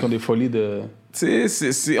 des jeunes qui ont des folies de...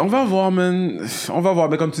 On va voir, man. On va voir,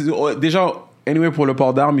 mais comme tu dis, déjà, anyway, pour le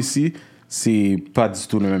port d'armes ici, c'est pas du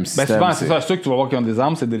tout le même système. Souvent, c'est ça. Ceux que tu vas voir qui ont des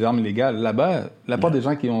armes, c'est des armes illégales. Là-bas, la part des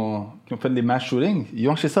gens qui ont fait des mass shootings, ils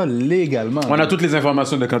ont acheté ça légalement. On a toutes les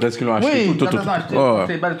informations de quand est-ce qu'ils l'ont acheté.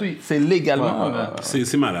 Oui, c'est légalement.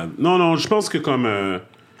 C'est malade. Non, je pense que comme...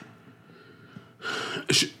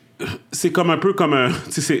 c'est comme un peu comme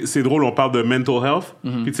c'est drôle, on parle de mental health.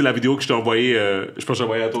 Puis tu sais la vidéo que je t'ai envoyée, je pense que j'ai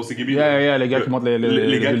envoyé à toi aussi, Gaby. Les gars qui montent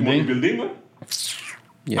les gars qui montent le building là.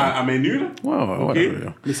 À main nue là. Ouais.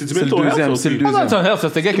 Mais c'est du mental health. C'est le deuxième. Mental health,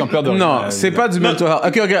 c'est des gars qui ont peur de rien. Non, c'est pas du mental health.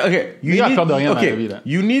 OK. Il y a peur de rien dans la vie là.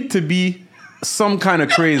 You need to be some kind of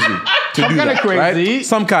crazy. Some kind of crazy.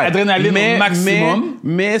 Some kind. Adrénaline au maximum.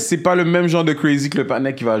 Mais c'est pas le même genre de crazy que le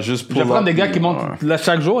panneau qui va juste pull up. Je vais prendre des gars qui montent là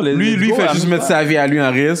chaque jour. Lui, il fait juste mettre sa vie à lui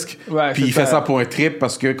en risque. Puis il fait ça pour un trip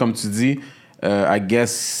parce que, comme tu dis, I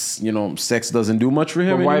guess, you know, sex doesn't do much for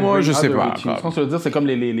him anymore. Je sais pas. Je pense que je veux dire, c'est comme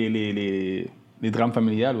les drames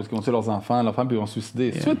familiales où ils vont tuer leurs enfants, leurs femmes, puis ils vont se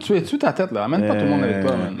suicider. Tu ta tête, là. Amène pas tout le monde avec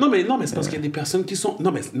toi, man. Non, mais c'est parce qu'il y a des personnes qui sont...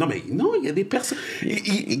 Non, il y a des personnes...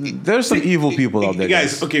 There's some evil people out there.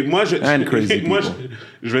 Guys, OK, moi,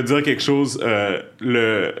 je vais dire quelque chose.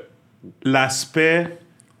 L'aspect...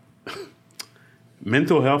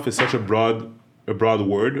 Mental health is such a broad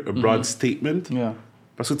word, a broad statement. Yeah.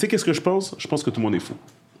 Parce que tu sais, qu'est-ce que je pense? Je pense que tout le monde est fou.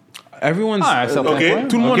 Everyone's...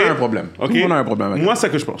 Tout le monde a un problème. Tout le monde a un problème. Moi, c'est ça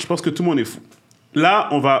que je pense. Je pense que tout le monde est fou. Là,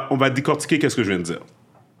 on va décortiquer qu'est-ce que je viens de dire.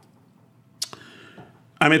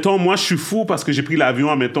 Admettons, moi, je suis fou parce que j'ai pris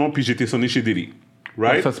l'avion, admettons, puis j'ai été sonné chez Diddy.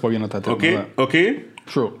 Right? Ça, c'est pas bien dans ta tête. OK?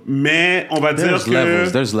 True. Mais on va dire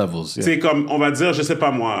que... There's levels. C'est comme, on va dire, je sais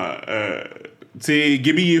pas moi... tu sais,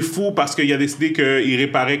 Gaby est fou parce qu'il a décidé qu'il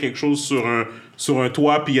réparait quelque chose sur un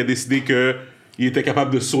toit, puis il a décidé qu'il était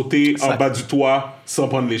capable de sauter en bas du toit sans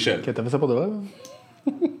prendre l'échelle. OK, t'as fait ça pour de vrai?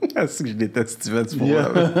 C'est que je déteste Steven, c'est pour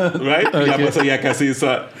Right? Puis après ça, il a cassé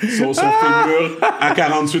son fémur à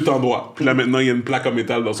 48 endroits. Puis là, maintenant, il y a une plaque en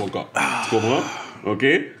métal dans son corps. Tu comprends? OK?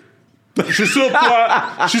 Je suis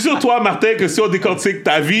sûr, toi, Martin, que si on décortique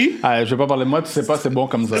ta vie... je vais pas parler de moi, tu sais pas, c'est bon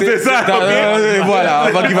comme ça. C'est ça, OK? Voilà,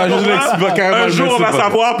 avant qu'il va juste un jour, on va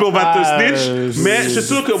savoir, puis on va te snitch. Mais je suis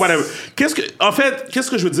sûr que... Whatever. Qu'est-ce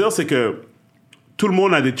que je veux dire, c'est que tout le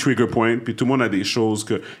monde a des trigger points, puis tout le monde a des choses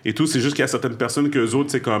et tout. C'est juste qu'il y a certaines personnes que les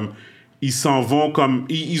autres, c'est comme... Ils s'en vont comme...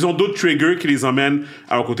 Ils ont d'autres triggers qui les emmènent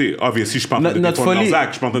à leur côté. Obviously, je pense de défendre leurs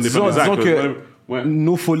actes. Je pense de défendre leurs actes. Que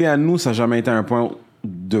nos folies à nous, ça n'a jamais été un point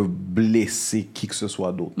de blesser qui que ce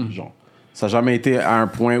soit d'autre. Genre. Ça n'a jamais été à un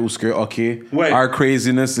point où our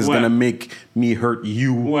craziness is gonna make me hurt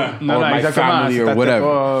you or my family or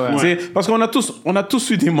whatever. Parce qu'on a tous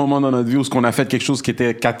eu des moments dans notre vie où on a fait quelque chose qui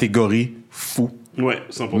était catégorie fou. Ouais,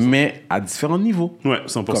 100%. Mais à différents niveaux. Ouais,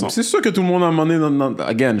 100%. Comme, c'est sûr que tout le monde a un moment donné,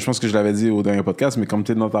 again, je pense que je l'avais dit au dernier podcast, mais comme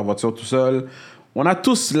tu es dans ta voiture tout seul, on a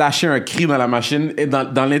tous lâché un cri dans la machine et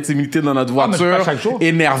dans l'intimité de notre voiture,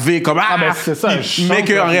 énervé, comme c'est ça. Mais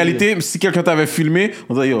qu'en réalité, si quelqu'un t'avait filmé,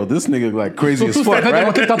 on dirait yo, this nigga like crazy as fuck.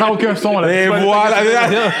 Surtout que t'entends aucun son là. Et voilà,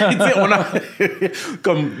 on a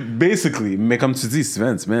comme basically, mais comme tu dis,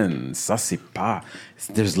 Steven, man, ça c'est pas,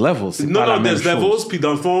 there's levels. C'est pas la même chose. There's levels, puis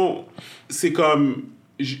dans le fond, c'est comme,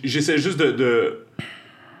 j'essaie juste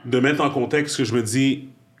de mettre en contexte que je me dis,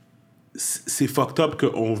 c'est fucked up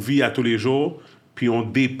qu'on vit à tous les jours. Puis on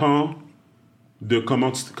dépend de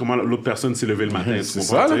comment l'autre personne s'est levée le matin. C'est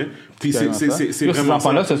ça, là. Puis c'est vraiment ces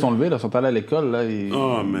enfants-là se sont levés, ils sont allés à l'école. Là,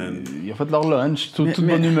 man. Ils ont fait leur lunch, toute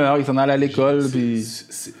bonne humeur, ils sont allés à l'école.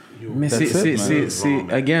 Mais c'est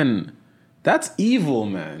again, that's evil,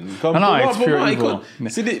 man. Comme,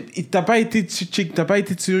 t'as pas été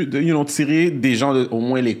tiré des gens au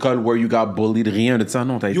moins l'école where you got bullied, rien de ça.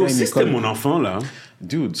 Non, t'as été à une école. C'était mon enfant, là.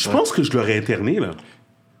 Dude, je pense que je l'aurais interné, là.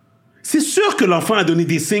 C'est sûr que l'enfant a donné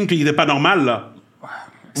des signes qu'il n'était pas normal, là.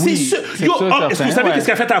 Oui, c'est sûr. Est-ce que vous savez qu'est-ce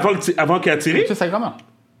qu'il a fait avant qu'il a tiré? Il a tué sa grand-mère.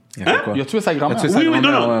 Il a tué sa grand-mère. Oui,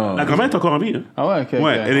 non. La grand-mère est encore en vie. Hein. Ah ouais, ok.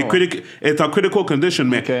 Ouais, elle est en critical condition,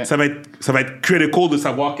 mais ça va être critical de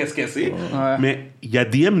savoir qu'est-ce qu'elle c'est. Ouais. Mais il y a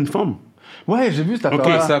DM une femme. Ouais, j'ai vu cette affaire.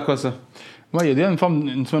 Ok, c'est quoi ça? Ouais, il y a DM une femme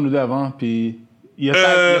une semaine ou deux avant, puis... Il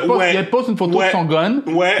a posté une photo de son gun.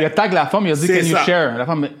 Ouais. Il a tag la femme, il a dit « Can you share ?» La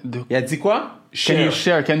femme... Il a dit quoi? Can you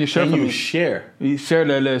share? Can you share? Il share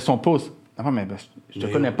son post. La femme, mais je te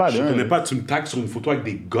connais pas. Je te connais pas, tu me tags sur une photo avec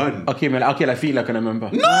des guns. Ok, mais la fille, il la connaît même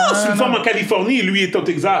pas. Non, c'est une femme en Californie et lui est au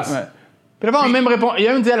Texas. Ouais. Puis la femme même répond, il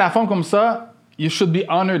a même dit à la femme comme ça, « You should be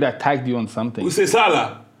honored that tagged you on something. » C'est ça,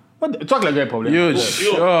 là. Tu vois que le gars a un problème.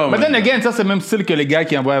 Mais then again, ça c'est le même style que les gars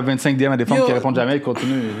qui envoient 25 DM à des femmes qui répondent jamais, ils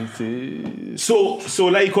continuent. So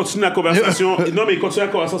là, il continue la conversation. Non, mais il continue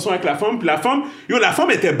la conversation avec la femme. Puis la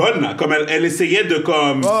femme était bonne, là. Comme elle essayait de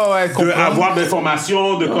avoir de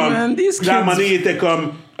l'information, de comme. Là, à un moment donné, il était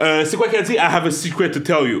comme. C'est quoi qu'elle dit? I have a secret to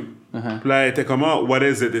tell you. Puis là, elle était comment? What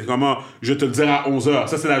is it? Elle était comment? Je te le dirai à 11h.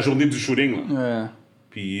 Ça, c'est la journée du shooting, là.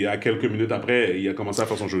 Puis à quelques minutes après, il a commencé à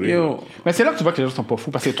faire son shooting. Mais c'est là que tu vois que les gens sont pas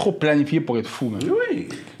fous, parce que c'est trop planifié pour être fou, man. Oui.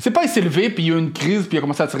 C'est pas il s'est levé, puis il y a eu une crise, puis il a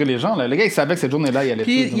commencé à tirer les gens, là. Le gars, il savait que cette journée-là, il allait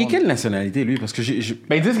tuer. Il est quelle nationalité, lui? Parce que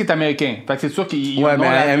Ben, ils disent qu'il est américain. Fait que c'est sûr qu'il y a un nom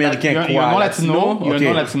américain, quoi? Il y a un nom latino. Il y a un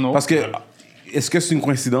nom latino. Parce que... Est-ce que c'est une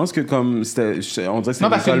coïncidence que comme c'était, on dirait que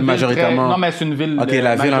c'est une ville majoritairement... Non, mais c'est une ville... OK,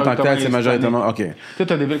 la ville en tant que telle, c'est majoritairement... OK. Tu sais,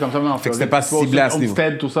 t'as des villes comme ça, mais en Floride... Fait que c'était pas ciblé à ce niveau.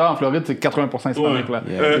 Homestead, tout ça, en Floride, c'est 80% hispanique, là.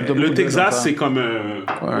 Le Texas, c'est comme...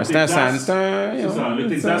 c'est un sand. C'est ça, le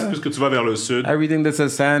Texas, puisque tu vas vers le sud... Everything that says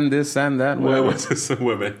sand, this, sand, that. Ouais, c'est ça,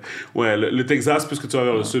 ouais, le Texas, puisque tu vas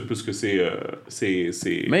vers le sud, puisque c'est...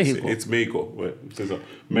 Mexico. It's Mexico, ouais, c'est ça.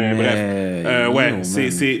 Mais bref, ouais,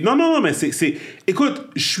 c'est... Non, mais c'est... Écoute,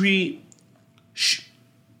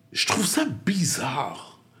 je trouve ça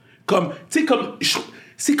bizarre. Comme, tu sais, comme,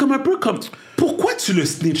 c'est comme un peu comme, pourquoi tu le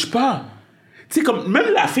snitches pas? Tu sais, comme, même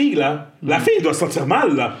la fille, là, la fille doit se sentir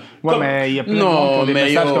mal, là. Ouais, comme, mais il y a plein de monde qui ont des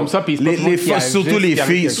messages comme ça, puis surtout les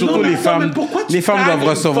filles, surtout les femmes doivent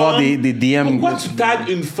recevoir des DM. Pourquoi tu tags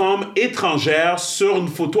une femme étrangère sur une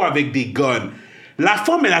photo avec des guns? La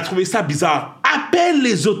femme, elle a trouvé ça bizarre. Appelle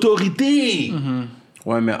les autorités!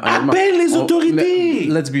 Ouais, mais appelle les autorités.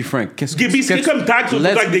 Let's be frank. C'est comme tag sur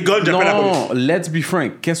avec des guns, j'appelle la police. Non, let's be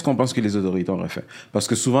frank. Qu'est-ce qu'on pense que les autorités auraient fait? Parce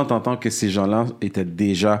que souvent, t'entends que ces gens-là étaient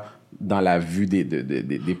déjà dans la vue des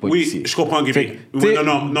policiers. Oui, je comprends, Gaby. Oui,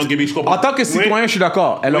 non, Gaby, je comprends. En tant que citoyen, je suis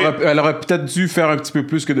d'accord. Elle aurait peut-être dû faire un petit peu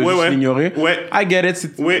plus que de juste l'ignorer. I get it.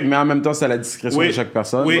 Mais en même temps, c'est à la discrétion de chaque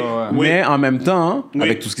personne. Mais en même temps,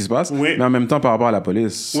 avec tout ce qui se passe, mais en même temps, par rapport à la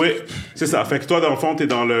police. Oui, c'est ça. Fait que toi, dans le fond, t'es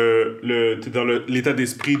dans l'état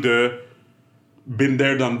d'esprit de been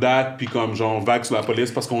there, done that, puis comme genre vague sur la police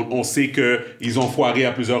parce qu'on sait qu'ils ont foiré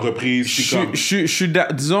à plusieurs reprises. Je suis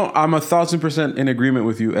disons, I'm 1000% in agreement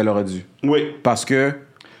with you. Elle aurait dû. Oui. Parce que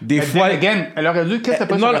des fois... Elle aurait dû, qu'est-ce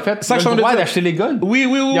que ça a fait? Ça, le droit d'acheter les guns. Oui.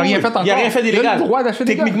 Il n'a rien fait encore. Il n'a rien fait d'illégal. Le droit d'acheter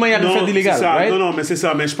des guns. Techniquement, il n'a rien fait d'illégal. Right? Non, mais c'est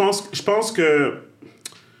ça. Mais je pense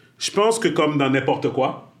que comme dans n'importe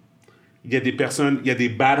quoi, il y a des personnes, il y a des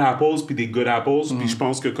bad apples puis des good apples. Puis je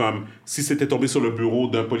pense que comme si c'était tombé sur le bureau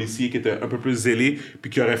d'un policier qui était un peu plus zélé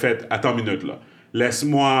puis qui aurait fait, attends une minute là,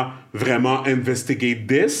 laisse-moi vraiment investigate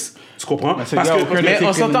this. Tu comprends? Parce que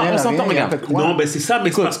on s'entend, regarde. Non, ben c'est ça,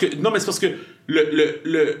 mais c'est parce que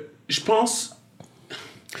je pense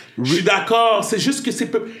Je suis d'accord, c'est juste que c'est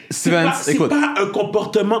pas un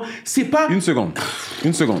comportement, c'est pas... Une seconde.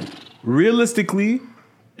 Realistically,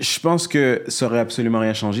 je pense que ça aurait absolument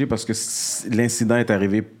rien changé parce que l'incident est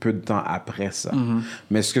arrivé peu de temps après ça.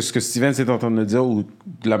 Mais ce que Steven est en train de dire, ou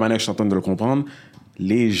de la manière que je suis en train de le comprendre,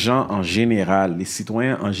 les gens en général, les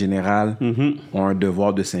citoyens en général, ont un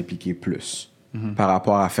devoir de s'impliquer plus par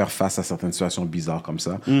rapport à faire face à certaines situations bizarres comme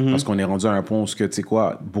ça. Parce qu'on est rendu à un point où, tu sais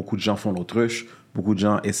quoi, beaucoup de gens font l'autruche, beaucoup de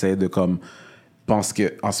gens essaient de pensent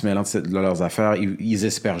qu'en se mêlant de leurs affaires, ils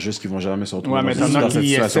espèrent juste qu'ils vont jamais se retrouver dans cette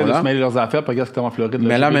situation-là. Essaient de se mêler leurs affaires, puis regarde ce que en Floride.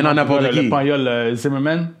 Mais là, maintenant, n'importe qui. Le Panyol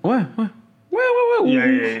Zimmerman. Ouais.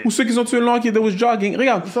 Ou ceux qui ont tué le long qui was jogging.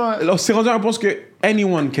 Regarde, c'est rendu à un point que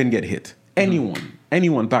anyone can get hit.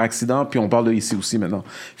 Anyone par accident, puis on parle de ici aussi maintenant.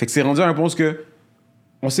 Fait que c'est rendu à un point que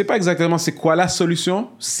on sait pas exactement c'est quoi la solution.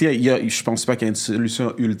 Je pense pas qu'il y ait une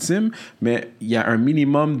solution ultime, mais il y a un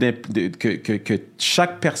minimum que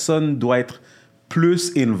chaque personne doit être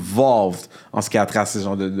plus involved en ce qui a trait à ce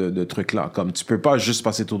genre de trucs-là. Comme tu peux pas juste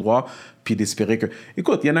passer tout droit puis d'espérer que...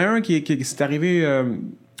 Écoute, il y en a un qui s'est arrivé...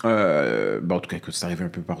 en tout cas, écoute, c'est arrivé un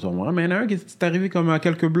peu partout à moi, mais il y en a un qui s'est arrivé comme à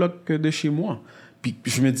quelques blocs de chez moi. Puis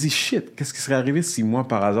je me dis, shit, qu'est-ce qui serait arrivé si moi,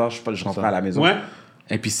 par hasard, je rentrais à la maison? Ouais.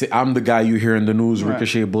 Et puis c'est I'm the guy you hear in the news,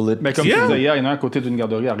 ricochet bullet. Mais comme tu disais hier, il y en a un à côté d'une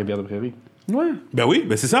garderie à Rivière-de-Prairie. Ouais. Ben oui,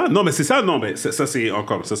 ben c'est ça. Non, mais c'est ça. Non, mais ça c'est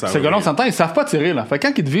encore ça. Ces gars-là, on s'entend, ils savent pas tirer, là. Fait que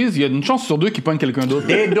quand ils te visent, il y a une chance sur deux qu'ils pognent quelqu'un d'autre.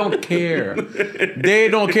 They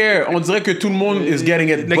don't care. On dirait que tout le monde is getting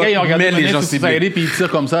it. Les gars, ils ont regardé les gens ciblés puis ils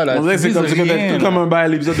tirent comme ça, là. On dirait que c'est comme un bail à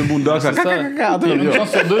l'épisode de Boondocks. C'est ça. Il y a une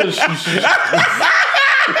chance sur deux.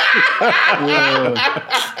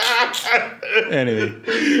 Anyway.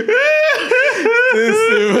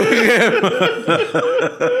 C'est vraiment...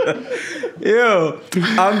 Yo,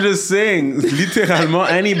 I'm just saying, littéralement,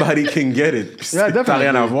 anybody can get it. T'as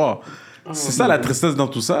rien à voir. C'est ça la tristesse dans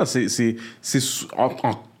tout ça.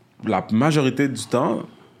 La majorité du temps,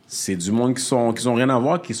 c'est du monde qui sont rien à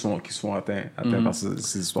voir, qui sont atteints par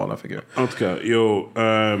ces histoires-là. Fait que... En tout cas, yo,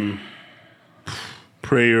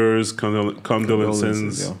 prayers, condolences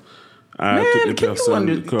à toutes les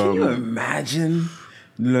personnes. Can you imagine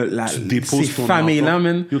ces familles-là,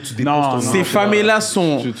 man? Ces familles-là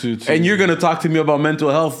sont... And you're gonna talk to me about mental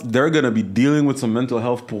health. They're gonna be dealing with some mental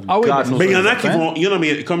health pour God knows. Mais il y en a qui vont...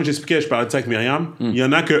 Mais comme j'expliquais, je parlais de ça avec Myriam, il y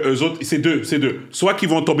en a que eux autres... C'est deux. Soit qu'ils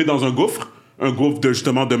vont tomber dans un gouffre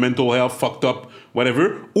justement de mental health, fucked up, whatever,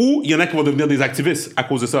 ou il y en a qui vont devenir des activistes à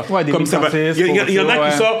cause de ça. Ouais, des comme ça il y en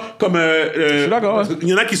a qui sortent comme... je suis d'accord. Il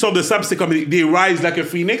y en a qui sortent de ça, c'est comme des rise like a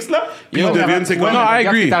phoenix, là, puis ils deviennent... C'est quoi? Non, I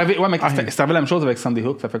agree. C'est arrivé la même chose avec Sandy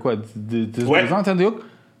Hook. Ça fait quoi? 10 ans, Sandy Hook?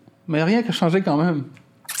 Mais rien qui a changé quand même.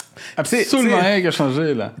 Absolument rien qui a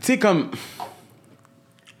changé, là. Tu sais, comme...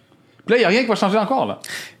 Puis là, il n'y a rien qui va changer encore, là.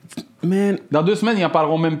 Man. Dans 2 semaines, ils n'en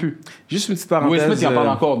parleront même plus. Juste une petite parenthèse. Will Smith, il en parle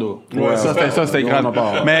encore d'eau. Ouais, ça, c'était grave.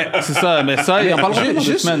 Mais c'est ça, il en parlera dans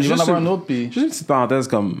 2 semaines. Il va en avoir un autre. Puis... Juste une petite parenthèse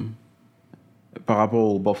comme par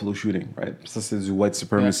rapport au Buffalo shooting, right? Ça, c'est du white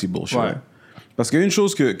supremacy bullshit. Ouais. Parce qu'il y a une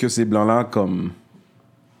chose que ces blancs-là, comme,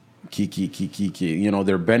 qui, you know,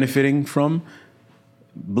 they're benefiting from,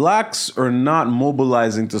 blacks are not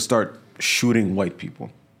mobilizing to start shooting white people.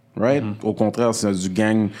 Right? Au contraire, c'est du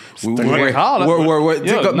gang. C'est rare, là.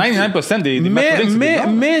 99% des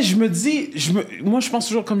mais je me dis, moi, je pense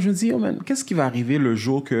toujours, comme je me dis, oh man, qu'est-ce qui va arriver le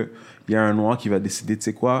jour qu'il y a un noir qui va décider, tu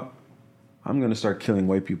sais quoi, I'm gonna start killing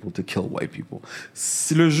white people to kill white people.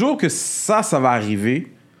 C'est le jour que ça va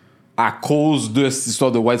arriver à cause de cette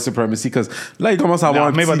histoire de white supremacy, parce que là, il commence à avoir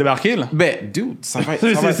un petit... va débarquer, là. Ben, dude, ça va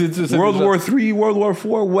être World War III, World War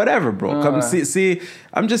IV, whatever, bro. Comme c'est...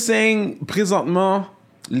 I'm just saying, présentement...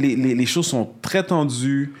 Les choses sont très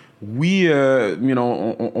tendues. Oui, you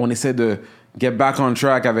know, on essaie de get back on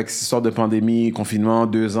track avec cette histoire de pandémie, confinement,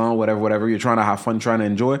 2 ans, whatever. You're trying to have fun, trying to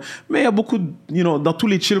enjoy. Mais il y a beaucoup de, you know, dans tous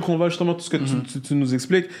les chills qu'on va, justement, tout ce que tu nous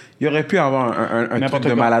expliques, il y aurait pu avoir un truc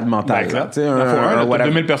de malade mental. Tu sais,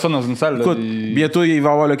 2000 personnes dans une salle. Là, écoute, bientôt, il va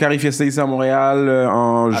y avoir le Carré Fiesta ici à Montréal,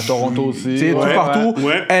 à Toronto aussi. Tout partout.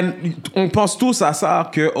 Ouais. Et on pense tous à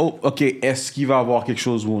ça que, oh, OK, est-ce qu'il va y avoir quelque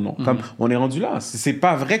chose ou non? Comme, on est rendu là. C'est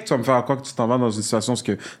pas vrai que tu vas me faire quoi que tu t'en vas dans une situation où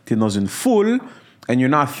tu es dans une foule and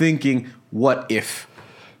you're not thinking, what if?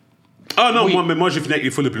 Ah non, moi j'ai fini avec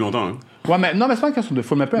les foules depuis longtemps. Hein. Ouais, mais non, mais c'est pas une question de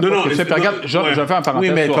foule, mais peu importe. Regarde, je vais faire un parenthèse.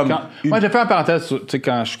 Oui, mais moi, j'ai fait un parenthèse, tu sais,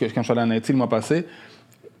 quand je suis allé en Haïti le mois passé,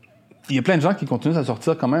 il y a plein de gens qui continuent à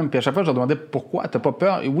sortir quand même. Puis à chaque fois, je leur demandais pourquoi, t'as pas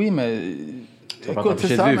peur? Et oui, mais. Écoute,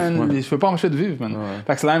 c'est ça, man. Je peux pas empêcher de vivre, man.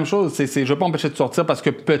 Fait que c'est la même chose. Je veux pas empêcher de sortir parce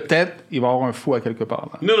que peut-être il va y avoir un fou à quelque part.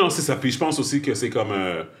 Là. Non, c'est ça. Puis je pense aussi que c'est comme.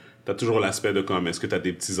 t'as toujours l'aspect de comme, est-ce que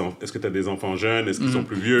t'as des enfants jeunes, est-ce qu'ils sont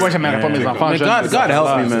plus vieux? Moi, j'aimerais pas mes enfants jeunes. God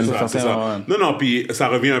help me, man. C'est ça. Non, puis ça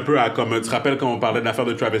revient un peu à, comme, tu te rappelles quand on parlait de l'affaire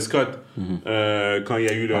de Travis Scott, quand il y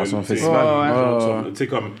a eu son festival. Tu sais,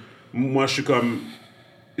 comme, moi, je suis comme,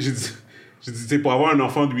 j'ai dit, tu sais, pour avoir un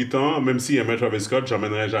enfant de 8 ans, même s'il aimait Travis Scott,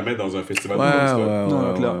 j'emmènerais jamais dans un festival de Travis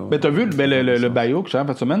Scott. Mais t'as vu le bio que j'ai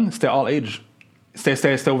cette semaine? C'était all age.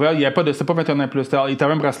 C'était ouvert, c'était pas 21 ans plus. Il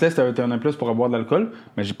t'avait un bracelet, c'était 21 ans plus pour avoir de l'alcool,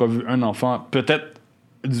 mais j'ai pas vu un enfant, peut-être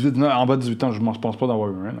 18 ans, en bas de 18 ans, je ne pense pas d'avoir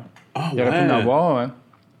eu un. Il aurait pu en avoir, ouais.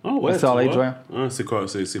 Ah ouais, c'est all age, ouais. C'est quoi?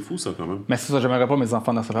 C'est fou, ça, quand même. Mais c'est ça, j'aimerais pas mes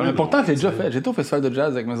enfants dans ce mais pourtant, j'ai déjà fait. J'étais au festival de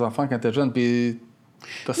jazz avec mes enfants quand j'étais jeune, puis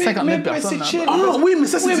t'as 50 000 personnes. Mais c'est chill. Ah oui, mais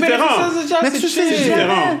ça, c'est différent. Mais c'est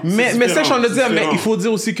différent. Mais ça, je suis en train de dire, mais il faut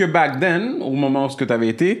dire aussi que back then, au moment où tu avais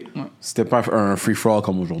été, c'était pas un free-for-all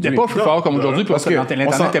comme aujourd'hui. C'était pas un free-for-all comme aujourd'hui, parce que l'Internet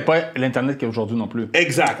n'était pas l'Internet qu'il y a aujourd'hui non plus.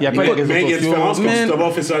 Exact. Il y a pas les réseaux sociaux. Mais il y a une différence quand tu te vas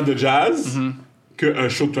au festival de jazz qu'un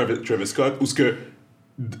show de Travis Scott, où ce que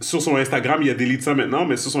sur son Instagram, il y a des de ça maintenant,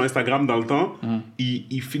 mais sur son Instagram, dans le temps,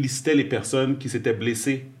 il félicitait les personnes qui s'étaient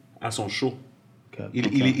blessées à son show.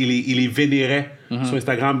 Il les vénérait sur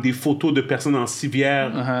Instagram, des photos de personnes en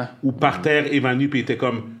civière ou par terre évanouies, puis il était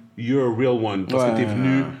comme You're a real one, parce que t'es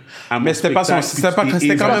venu à mon mais c'était quand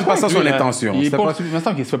même pas ça son intention. Il me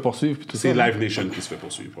semble qu'il se fait poursuivre. C'est Live Nation qui se fait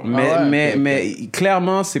poursuivre. Mais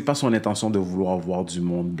clairement, c'est pas son intention de vouloir voir du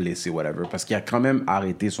monde blessé, whatever, parce qu'il a quand même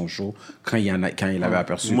arrêté son show quand il avait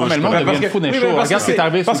aperçu. Moi, le monde devient fou d'un show. Regarde ce qui est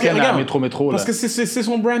arrivé ce week-end à Métro. Parce que c'est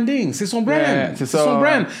son branding, c'est son brand. C'est son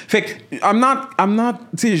brand. Fait que, I'm not,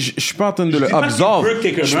 tu sais, je suis pas en train de l'absorber.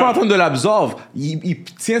 Je suis pas en train de l'absorber. Il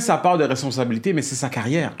tient sa part de responsabilité, mais c'est sa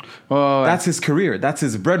carrière. That's his career, that's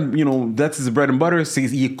his bread and butter.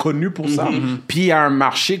 Il est connu pour ça. Puis il y a un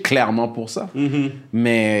marché clairement pour ça.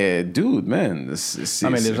 Mais dude, man,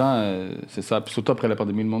 mais les gens, c'est ça. Puis surtout après la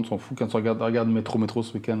pandémie, le monde sont fous. Quand tu regardes Métro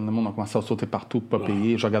ce week-end, le monde a commencé à sauter partout, pas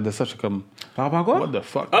payer. Je regardais ça, j'étais comme. Par rapport à quoi? What the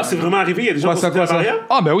fuck? Ah, c'est vraiment arrivé. Il y a des gens qui sont arrière.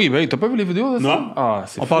 Ah ben oui, t'as pas vu les vidéos de ça? Non. Ah,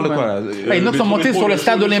 on parle de quoi là? Il y en a qui sont montés sur le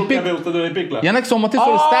stade olympique. Il y en a qui sont montés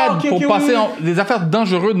sur le stade pour passer des affaires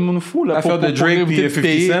dangereuses de monde fou là. L'affaire de Drake et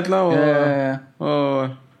 50 Cent là. Ouais.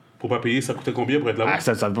 Pour pas payer, ça coûtait combien pour être là-bas?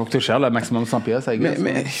 Ça peut coûter cher, là, maximum 100 $, ça existe.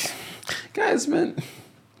 Mais guys, man.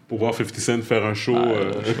 Pour voir 50 Cent faire un show.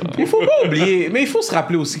 Il faut pas oublier, mais il faut se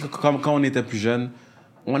rappeler aussi que quand on était plus jeune,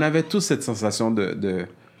 on avait tous cette sensation de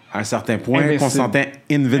à un certain point, qu'on se sentait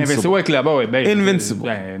invincible. Ouais, là-bas, ouais.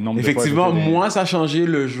 Invincible. Effectivement, moi, ça a changé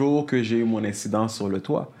le jour que j'ai eu mon incident sur le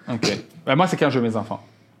toit. OK. Moi, c'est quand j'ai eu mes enfants.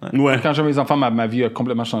 Ouais. Quand j'ai eu mes enfants, ma vie a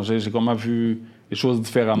complètement changé. J'ai complètement vu les choses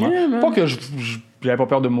différemment. Pas que j'avais pas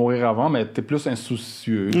peur de mourir avant, mais t'es plus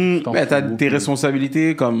insoucieux. Mais t'as tes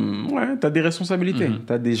responsabilités comme... Ouais, t'as des responsabilités.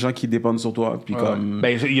 T'as des gens qui dépendent sur toi. Puis comme...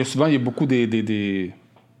 il y a beaucoup des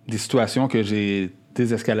situations que j'ai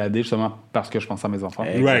désescaladé justement parce que je pense à mes enfants.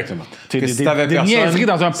 Exactement. Des niaiseries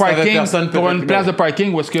dans un parking, pour une place de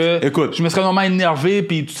parking où est-ce que je me serais normalement énervé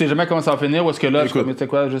puis tu sais jamais comment ça va finir, où est-ce que là, tu sais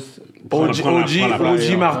quoi, juste...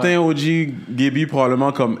 OG Martin, OG Gaby,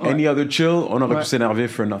 probablement comme any other chill, on aurait pu s'énerver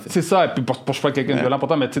for nothing. C'est ça, et puis pour je fais quelqu'un de violent,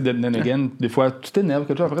 pourtant, mais tu sais, then again, des fois, tu t'énerves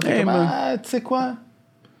quelque chose, après t'es comme, tu sais quoi?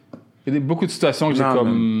 Il y a beaucoup de situations que j'ai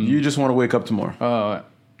comme... You just want to wake up tomorrow. Ah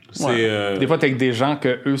ouais. Des fois, t'es avec des gens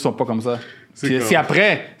qu'eux sont pas comme ça. Si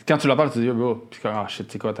après, quand tu leur parles, tu te dis, oh, puis shit,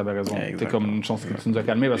 tu sais quoi, t'avais raison. C'est comme une chance que tu nous as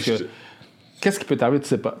calmé parce que qu'est-ce qui peut t'arriver, tu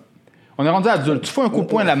sais pas. On est rendu adulte, tu fais un coup de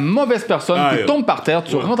poing à la mauvaise personne, tu tombes par terre,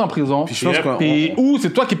 tu rentres en prison, ou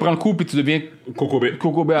c'est toi qui prends le coup puis tu deviens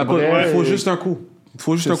Kokobé après. Il faut juste un coup. Il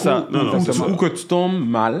faut juste un coup. Ou que tu tombes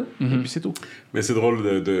mal, et puis c'est tout. Mais c'est drôle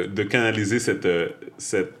de canaliser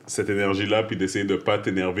cette énergie-là puis d'essayer de pas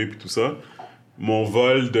t'énerver puis tout ça. Mon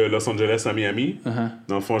vol de Los Angeles à Miami,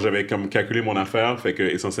 dans le fond, j'avais comme calculé mon affaire, fait que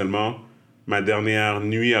essentiellement, ma dernière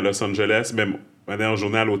nuit à Los Angeles, même ma dernière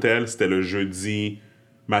journée à l'hôtel, c'était le jeudi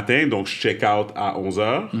matin, donc je check out à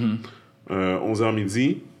 11h, 11h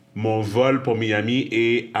midi. Mon vol pour Miami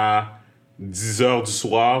est à 10h du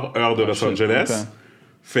soir, heure de Los Angeles. Okay.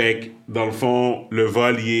 Fait que, dans le fond, le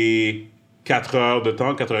vol, il est 4 heures de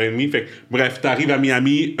temps, 4h30. Fait que, bref, t'arrives à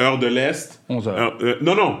Miami, heure de l'Est. 11h.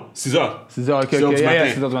 Non, 6h. 6h, OK. 6h du matin.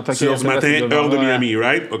 6h du matin, 6h du matin, heure de Miami,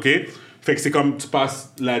 right? OK? Fait que c'est comme tu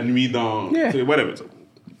passes la nuit dans... Whatever.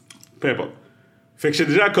 Peu importe. Fait que j'ai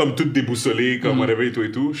déjà comme tout déboussolé, comme whatever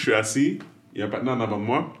et tout. Je suis assis. Il y a un partenaire en avant de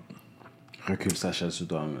moi. Recule sa chaise sur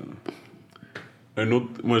toi, man. Un autre,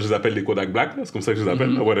 moi je les appelle les Kodak Black, là. C'est comme ça que je les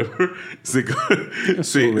appelle, whatever. C'est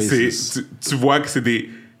tu vois que c'est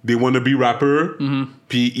des wannabe rappers,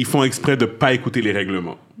 puis ils font exprès de pas écouter les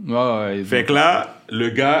règlements. Fait que là, Le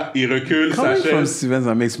gars, il recule sa chaise. Steven,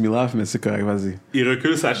 ça makes me laugh, mais c'est correct, vas-y. Il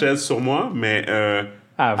recule sa chaise sur moi, mais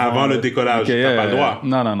avant le décollage. Okay, t'as pas le droit.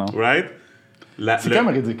 Non. Right? C'est quand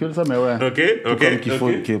même ridicule, ça, mais ouais.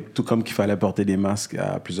 Tout comme qu'il fallait porter des masques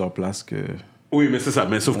à plusieurs places que... Oui, mais c'est ça.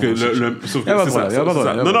 Mais sauf que sauf que c'est ça.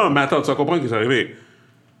 Non, mais attends, tu vas comprendre que c'est arrivé.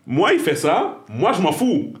 Moi, il fait ça. Moi, je m'en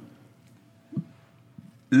fous.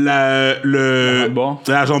 L'agent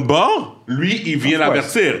de bord, lui, il vient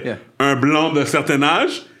l'avertir. Yeah. Un blanc d'un certain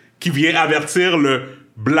âge qui vient avertir le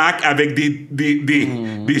black avec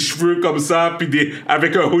des cheveux comme ça, puis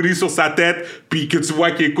avec un hoodie sur sa tête, puis que tu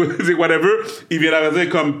vois qu'il écoute, whatever. Il vient l'avertir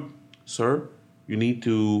comme, Sir,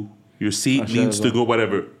 your seat needs to go,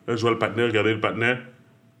 whatever. Là, je vois le partenaire, regarder le partenaire,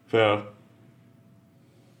 faire.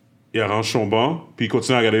 Il arrange son banc, puis il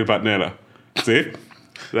continue à regarder le partenaire, là. Tu sais?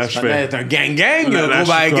 Là, je fais. C'est un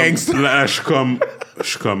gangster. Là, je suis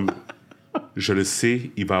comme. Je le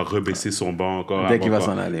sais, il va rebaisser son banc encore. Dès qu'il va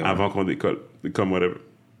s'en aller. Avant qu'on décolle. Comme whatever.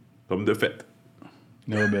 Comme de fait.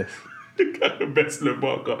 Il rebaisse. Le gars rebaisse le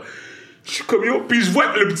banc encore. Je suis comme yo, puis je vois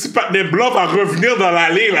que le petit partenaire blanc va revenir dans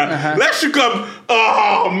l'allée, là. Uh-huh. Là, je suis comme,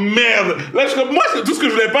 oh merde. Là, je suis comme, moi, tout ce que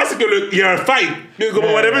je voulais pas, c'est qu'il y a un fight. Comme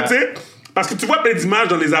whatever, tu sais. Parce que tu vois plein d'images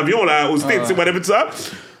dans les avions, là, aux States, tu sais, whatever, tout ça.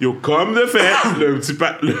 Yo, comme de fait,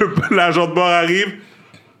 l'agent de bord arrive.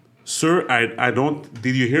 Sir, I don't.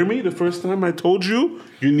 Did you hear me the first time I told you?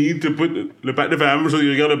 You need to put. Le partenaire fait la même chose,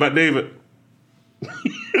 il regarde le partenaire.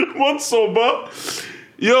 Il monte son bas.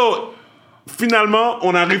 Yo, finalement,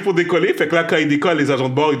 on arrive pour décoller. Fait que là, quand ils décollent, les agents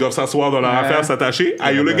de bord, ils doivent s'asseoir dans leur affaire, s'attacher.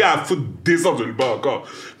 Ah, yo, le gars a foutu descendre le bas encore.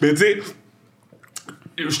 Mais tu sais,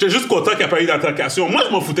 j'étais juste content qu'il n'y a pas eu d'altercation. Moi,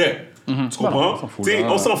 je m'en foutais. Tu comprends?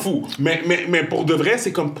 On s'en fout. Mais pour de vrai,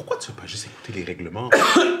 c'est comme, pourquoi tu ne veux pas juste écouter les règlements?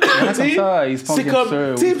 C'est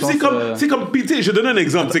comme, je donne un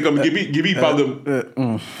exemple. C'est comme, Gaby, il parle de.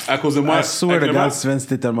 À cause de moi. Le gars, Sven,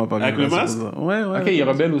 c'était tellement pas bien. Avec le masque? Ouais. Ok, il est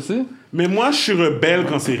rebelle aussi? Mais moi, je suis rebelle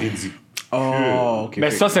quand c'est ridicule. Oh, ok.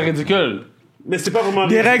 Mais ça, c'est ridicule. Mais c'est pas vraiment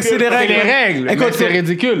des règles, c'est des règles. C'est les règles. Écoute, c'est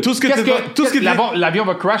ridicule. Tout ce que l'avion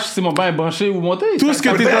va crash si mon bain est branché ou monté. Tout ce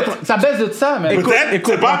que t'es ça baisse de ça, mais écoute,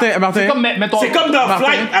 Martin. C'est comme dans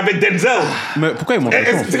Flight avec Denzel. Mais pourquoi ils montent?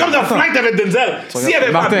 C'est comme dans Flight avec Denzel. S'il y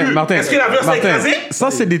avait Martin, est-ce que l'avion s'est écrasé?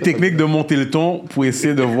 Ça, c'est des techniques de monter le ton pour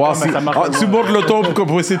essayer de voir si tu montes le ton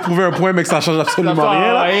pour essayer de trouver un point, mais que ça change absolument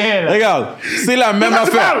rien. Regarde, c'est la même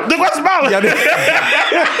affaire. De quoi tu parles?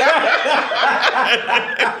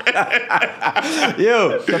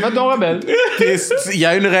 Yo, ça fait ton rebelle. Il y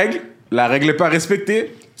a une règle, la règle n'est pas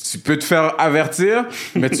respectée. Tu peux te faire avertir,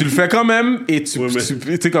 mais tu le fais quand même et tu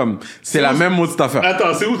sais comme c'est la même mode cette affaire.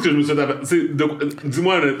 Attends, c'est où que je me suis averti?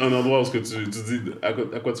 Dis-moi un endroit où ce que tu dis à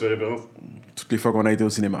quoi tu fais référence. Toutes les fois qu'on a été au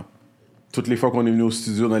cinéma. Toutes les fois qu'on est venu au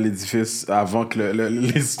studio dans l'édifice avant que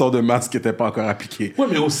les histoires de masques n'étaient pas encore appliquées. Ouais,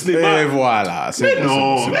 mais au cinéma. Et voilà. Mais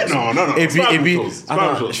non. Et puis,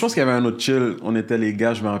 je pense qu'il y avait un autre chill. On était les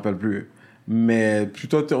gars, je me rappelle plus. Mais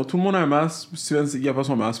plutôt, tout le monde a un masque. Steven, il a pas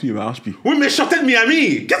son masque, puis il marche. Puis... Oui, mais je sortais de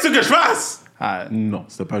Miami. Qu'est-ce que je fasse? Ah, non,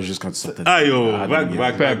 c'était pas juste quand tu sortais de Miami. Ah, yo,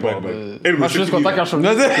 back. Moi, je suis juste content quand je suis venu.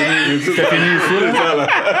 C'est fini ici.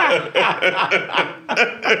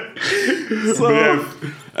 Bref.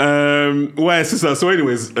 Ouais, c'est ça. So,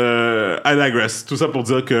 anyways, I digress. Tout ça pour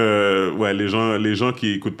dire que, ouais, les gens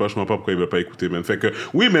qui écoutent pas, je comprends pas pourquoi ils veulent pas écouter, man. Fait que,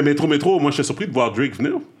 oui, mais Métro, moi, j'étais surpris de voir Drake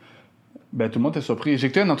venir. Ben, tout le monde était surpris. J'ai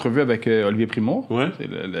écouté une entrevue avec Olivier Primo, c'est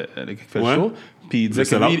le gars qui fait le show, puis il disait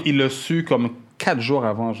que lui, il l'a su comme 4 jours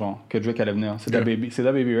avant, genre, que Drake allait venir. C'est Baby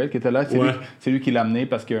Red qui était là. C'est lui qui l'a amené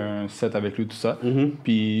parce qu'il y a un set avec lui, tout ça.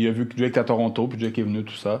 Puis il a vu que Drake était à Toronto, puis Drake est venu,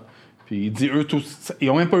 tout ça. Puis il dit, eux, tous, ils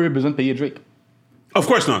ont même pas eu besoin de payer Drake. Of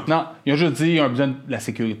course not. Non, ils ont juste dit qu'ils ont besoin de la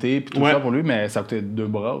sécurité, puis tout ça pour lui, mais ça coûtait 2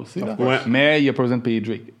 bras aussi. Là. Mais il a pas besoin de payer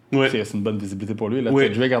Drake. C'est une bonne visibilité pour lui. Là,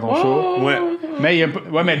 Drake à ton show. Mais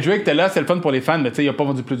Drake était là, c'est le fun pour les fans, mais il a pas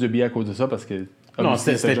vendu plus de billets à cause de ça parce que. Non,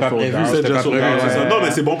 c'était pas prévu. Non,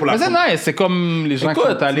 mais c'est bon pour la fin. Mais c'est comme les gens qui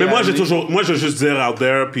sont allés. Mais moi, je veux juste dire out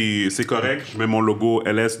there, puis c'est correct. Je mets mon logo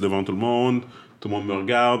LS devant tout le monde. Tout le monde me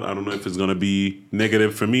regarde. I don't know if it's gonna be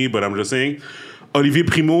negative for me, but I'm just saying. Olivier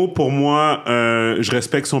Primo, pour moi, je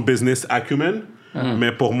respecte son business acumen,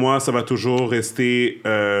 mais pour moi, ça va toujours rester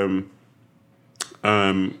un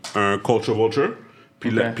culture vulture.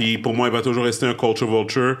 Puis pour moi, il va toujours rester un culture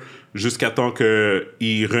vulture jusqu'à temps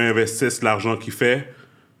qu'il réinvestisse l'argent qu'il fait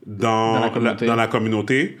dans la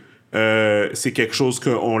communauté. C'est quelque chose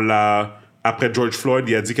qu'on l'a... Après George Floyd,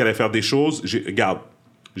 il a dit qu'il allait faire des choses. Regarde,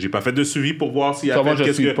 j'ai pas fait de suivi pour voir s'il a fait...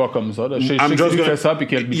 Je suis pas comme ça. Je sais qu'il fait ça, puis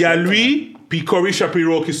qu'il y a lui, puis Corey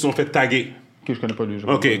Shapiro qui se sont fait taguer. Que je connais pas lui.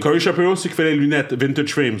 OK, Corey Shapiro, c'est qui fait les lunettes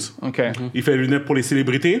Vintage Frames. OK. Il fait les lunettes pour les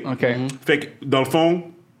célébrités. OK. Fait que, dans le fond,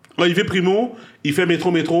 Olivier Primo, il fait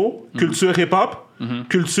métro, culture hip-hop,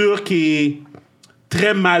 culture qui est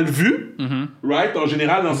très mal vue, right? En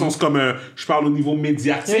général, dans le sens comme, je parle au niveau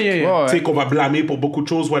médiatique, tu sais, qu'on va blâmer pour beaucoup de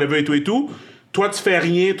choses, whatever et tout. Toi, tu fais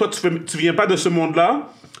rien, toi, tu viens pas de ce monde-là,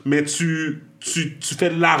 mais tu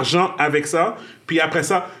fais de l'argent avec ça, puis après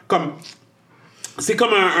ça, comme... C'est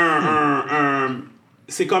comme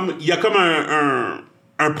c'est comme... Il y a comme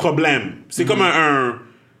un problème. C'est comme un...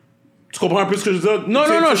 Tu comprends un peu ce que je veux dire? Non,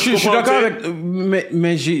 je suis d'accord avec...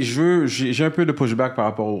 Mais j'ai un peu de pushback par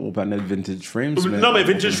rapport au panel Vintage Frames. Non, mais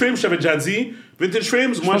Vintage Frames, je t'avais déjà dit. Vintage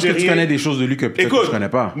Frames, moi, j'ai rien... tu connais des choses de lui que peut-être que je connais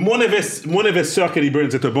pas. Mon investisseur, Kelly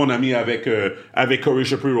Burns, est un bon ami avec Corey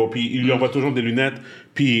Shapiro, puis il lui envoie toujours des lunettes,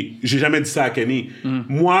 puis j'ai jamais dit ça à Kenny.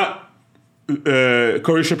 Moi...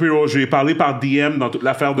 Corey Shapiro, je lui ai parlé par DM dans toute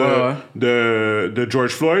l'affaire de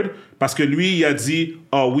George Floyd, parce que lui, il a dit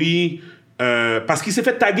 « Ah oui... parce qu'il s'est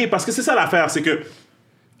fait taguer, parce que c'est ça l'affaire, c'est que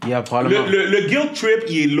le guilt trip,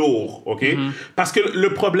 il est lourd, OK? Parce que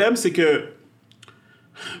le problème, c'est que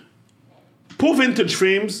pour Vintage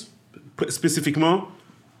Frames, spécifiquement,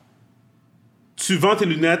 tu vends tes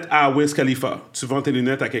lunettes à Wiz Khalifa, tu vends tes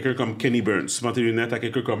lunettes à quelqu'un comme Kenny Burns, tu vends tes lunettes à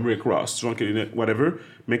quelqu'un comme Rick Ross, tu vends tes lunettes, whatever,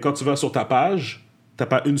 mais quand tu vas sur ta page, t'as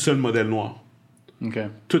pas une seule modèle noire. Okay.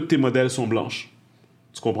 Toutes tes modèles sont blanches.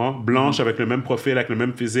 Tu comprends? Blanche, avec le même profil, avec le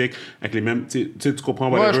même physique, avec les mêmes... Tu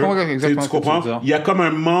comprends? Ouais, je comprends exactement. Tu comprends? Il y a comme un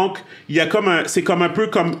manque, c'est comme un peu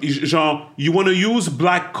comme, genre, you want to use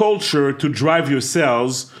black culture to drive your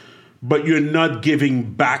sales, but you're not giving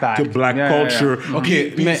back. To black culture. Yeah.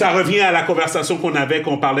 Okay, puis ça revient à la conversation qu'on avait,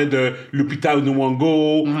 qu'on parlait de l'hôpital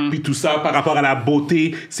Nwango, puis tout ça, par rapport à la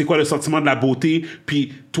beauté. C'est quoi le sentiment de la beauté?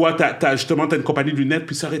 Puis toi, t'as une compagnie de lunettes,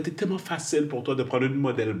 puis ça aurait été tellement facile pour toi de prendre une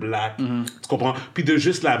modèle black. Tu comprends? Puis de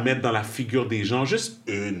juste la mettre dans la figure des gens, juste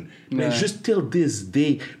une. Mais juste till this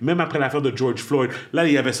day, même après l'affaire de George Floyd, là,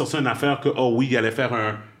 il avait sorti une affaire que, oh oui, il allait faire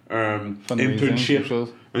un internship,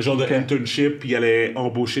 un genre de internship, puis il allait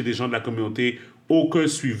embaucher des gens de la communauté. Aucun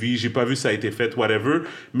suivi, j'ai pas vu ça a été fait, whatever.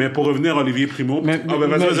 Mais pour revenir à Olivier Primo... Mais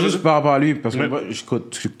juste par rapport à lui, parce que moi,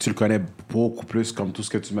 tu le connais beaucoup plus, comme tout ce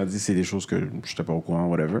que tu m'as dit, c'est des choses que je n'étais pas au courant,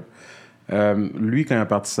 whatever. Lui, quand il a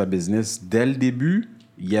parti sa business, dès le début,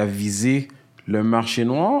 il a visé le marché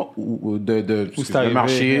noir ou le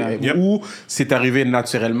marché où c'est arrivé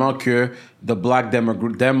naturellement que The Black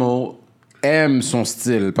Demo aime son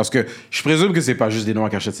style. Parce que je présume que c'est pas juste des noirs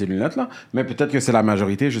qui achètent ces lunettes-là, mais peut-être que c'est la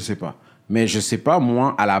majorité, je sais pas. Mais je sais pas,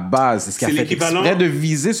 moi, à la base, est-ce qu'il a fait exprès de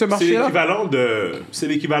viser ce marché-là? C'est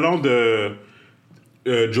l'équivalent de...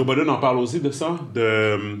 Joe Budden en parle aussi de ça,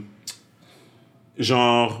 de...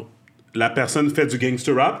 genre, la personne fait du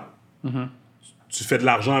gangster rap, tu fais de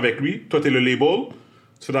l'argent avec lui, toi, t'es le label,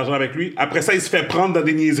 tu fais de l'argent avec lui, après ça, il se fait prendre dans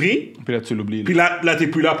des niaiseries, puis là, tu l'oublies. Puis là t'es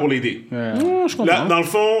plus là pour l'aider. Je comprends. Là, dans le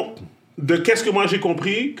fond... De qu'est-ce que moi j'ai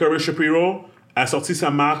compris, Corey Shapiro a sorti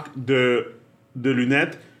sa marque de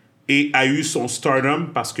lunettes et a eu son stardom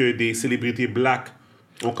parce que des célébrités black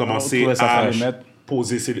ont commencé à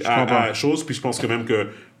poser à choses. Puis je pense que même que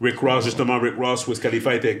Rick Ross, Wiz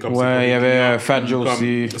Khalifa était comme ça. Ouais, il y avait Fat Joe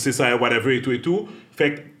aussi. C'est ça, whatever et tout.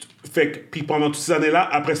 Fait que puis pendant toutes ces années-là,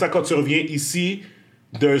 après ça, quand tu reviens ici...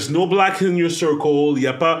 There's no black in your circle. Il n'y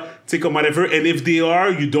a pas, tu sais, comme whatever. And if they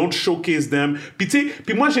are, you don't showcase them. Puis, tu sais,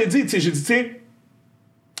 puis moi, je lui ai dit, tu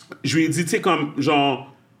sais, comme,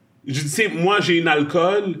 genre, tu sais, moi, j'ai une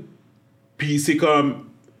alcool. Puis c'est comme,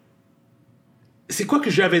 c'est quoi que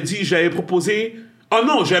j'avais dit? J'avais proposé, oh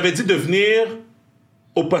non, j'avais dit de venir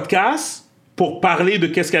au podcast pour parler de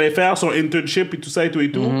qu'est-ce qu'elle allait faire, son internship et tout ça et tout.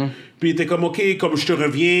 Puis il était comme, OK, comme je te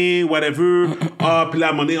reviens, whatever. Puis là, à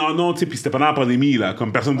un moment donné, oh non, tu sais, puis c'était pendant la pandémie, là,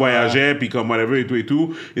 comme personne voyageait, puis comme whatever et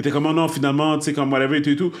tout. Il était comme, oh non, finalement, tu sais, comme whatever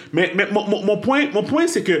et tout. Mais mon point,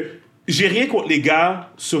 c'est que j'ai rien contre les gars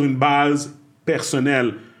sur une base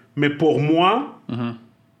personnelle. Mais pour moi,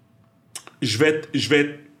 je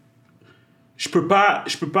peux pas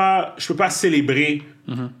célébrer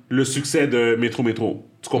le succès de Métro.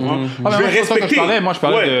 Tu comprends? Je vais respecter. Moi, je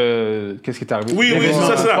parlais de qu'est-ce qui est arrivé. Oui, c'est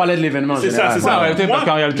ça. Je parlais de l'événement. C'est ça. Moi,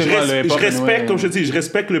 je respecte, comme je te dis, je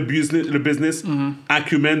respecte le business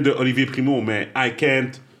acumen de Olivier Primo, mais I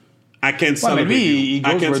can't celebrate. Mais lui, il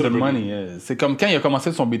goes for the money. C'est comme quand il a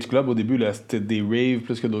commencé son beat club au début, là, c'était des raves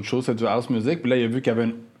plus que d'autres choses, c'était du house music. Puis là, il a vu qu'il y avait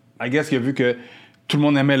qu'il a vu que tout le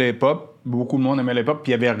monde aimait le hip-hop, beaucoup de monde aimait le hip-hop,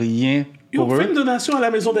 puis il n'y avait rien Ils ont fait une donation à la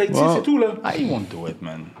maison d'Haïti, c'est tout, là. Ah, he won't do it,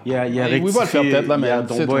 man. Il a rectifié, oui, va le faire peut-être, là, mais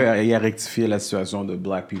ton boy, il a rectifié la situation de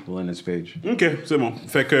black people on his page. OK, c'est bon.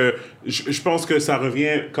 Fait que je pense que ça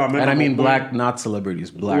revient quand même... And I mean black, not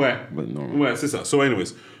celebrities, black. Ouais, c'est ça. So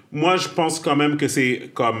anyways, moi, je pense quand même que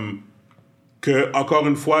c'est comme... Que, encore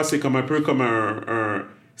une fois, c'est comme un peu comme un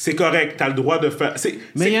c'est correct, t'as le droit de faire...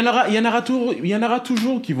 Mais il y en aura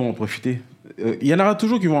toujours qui vont en profiter. Il y en aura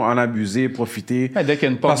toujours qui vont en abuser, profiter. Dès qu'il y a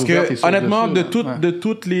une porte parce que, honnêtement, de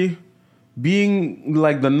toutes les... Being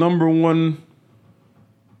like the number one...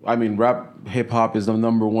 I mean, rap, hip-hop is the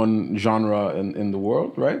number one genre in the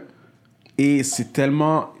world, right? Et c'est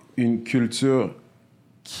tellement une culture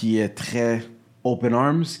qui est très open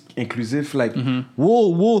arms, inclusif. Like,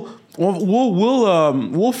 we'll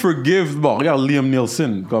forgive... Bon, regarde Liam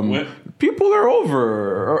Neeson, comme... Ouais. People are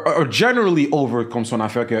over, or generally over, comme son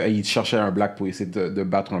affaire qu'il cherchait un black pour essayer de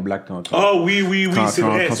battre un black quand oui, c'est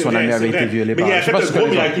vrai. Quand son ami avait été violé par... Mais il a fait un gros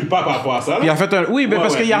miracle pas par rapport à ça, là. Il a fait un... Oui, mais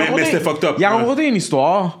parce qu'il y a mais c'était fucked up. Il a raconté une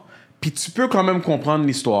histoire, puis tu peux quand même comprendre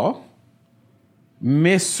l'histoire,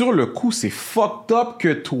 mais sur le coup, c'est fucked up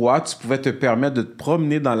que toi, tu pouvais te permettre de te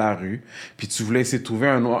promener dans la rue, puis tu voulais essayer de trouver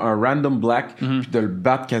un random black, puis de le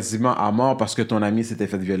battre quasiment à mort parce que ton ami s'était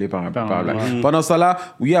fait violer par un black. Pendant ça là,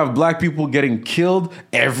 we have black people getting killed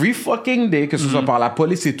every fucking day, que ce soit par la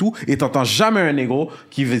police et tout, et t'entends jamais un négro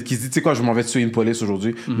qui se dit, tu sais quoi, je m'en vais tuer une police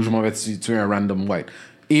aujourd'hui, ou je m'en vais tuer un random white.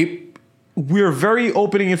 Et we're very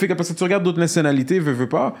opening, parce que tu regardes d'autres nationalités, veux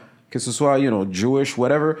pas, que ce soit, Jewish,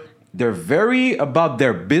 whatever, they're very about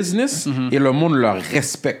their business et le monde leur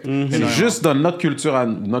respecte. C'est juste dans notre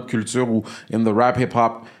culture ou in the rap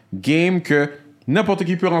hip-hop game que n'importe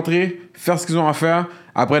qui peut rentrer, faire ce qu'ils ont à faire.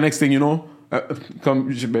 Après, next thing you know, comme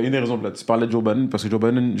une des raisons, là, tu parlais de Joe Budden, parce que Joe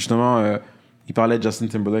Budden, justement, il parlait de Justin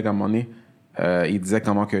Timberlake à un moment donné. Il disait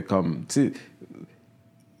comment que, comme, tu sais,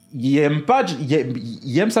 il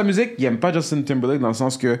aime sa musique, il aime pas Justin Timberlake dans le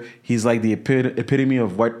sens que he's like the epitome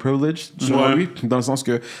of white privilege, selon lui, dans le sens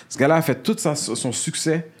que ce gars-là a fait tout son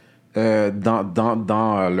succès dans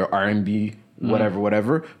le R&B,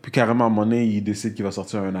 whatever, puis carrément à un moment donné, il décide qu'il va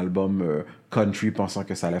sortir un album country pensant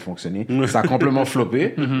que ça allait fonctionner. Ça a complètement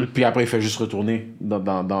floppé, puis après il fait juste retourner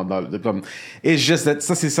comme... Et juste,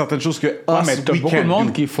 ça c'est certaines choses que mais t'as beaucoup de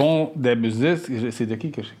monde qui font des musiques, c'est de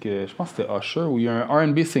qui que je pense que c'était Usher, où il y a un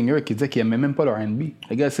R&B singer qui disait qu'il aimait même pas le R&B.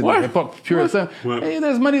 Les gars, c'est de l'époque pure ça. Hey,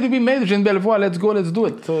 there's money to be made, j'ai une belle voix, let's go, let's do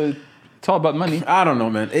it. So, it's all about money. I don't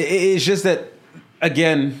know, man. Et juste that,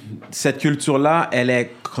 again, cette culture-là, elle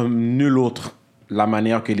est comme nulle autre. La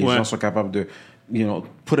manière que les gens sont capables de,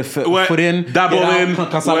 put in, dabble in.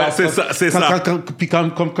 Quand ça va, c'est ça. Puis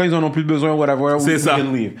quand ils en ont plus besoin, whatever, c'est ça. We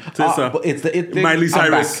can leave. C'est ça.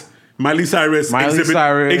 Miley Cyrus,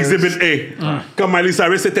 Exhibit A. Comme Miley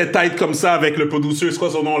Cyrus était tight comme ça avec le producer, c'est quoi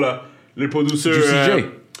son nom là? Le producer. CJ.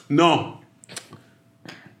 Non.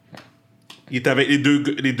 Il était avec les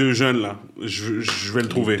deux jeunes là. Je vais le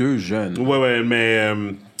trouver. Les deux jeunes. Ouais, mais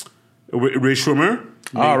Ray Schumer.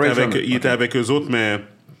 Il était avec eux autres, mais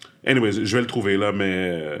anyways, je vais le trouver là,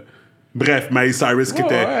 mais bref, Miley Cyrus qui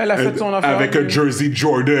était avec un jersey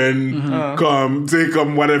Jordan, comme tu sais,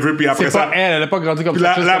 comme whatever, puis après c'est ça, pas elle a pas grandi comme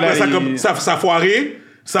ça. Là, après ça, comme ça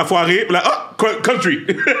foiré, là, country.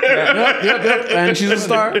 Yep. And she's a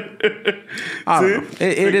star. It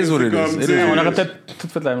is what it is. On aurait peut-être tout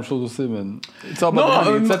fait la même chose aussi, mais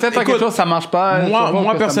peut-être quelque chose ça marche pas.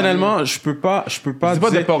 Moi personnellement, je peux pas c'est pas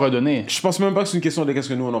de pas redonner. Je pense même pas que c'est une question de qu'est-ce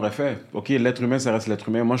que nous on aurait fait. OK, l'être humain ça reste l'être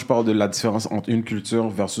humain. Moi je parle de la différence entre une culture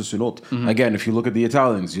versus une autre. Again, if you look at the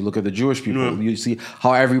Italians, you look at the Jewish people, you see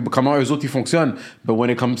comment eux autres ils fonctionnent. But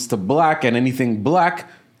when it comes to black and anything black,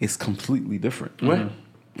 it's completely different.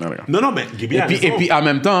 Non, mais et puis en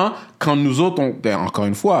même temps, quand nous autres, encore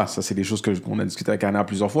une fois, ça c'est des choses qu'on a discuté avec Anna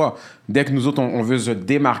plusieurs fois, dès que nous autres, on veut se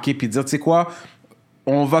démarquer puis dire, tu sais quoi,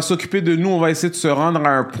 on va s'occuper de nous, on va essayer de se rendre à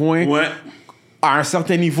un point, à un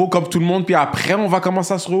certain niveau comme tout le monde, puis après, on va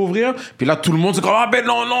commencer à se rouvrir, puis là, tout le monde, c'est comme,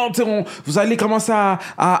 non, vous allez commencer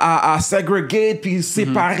à segregate, puis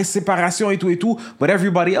séparation et tout, but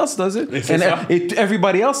everybody else does it. Et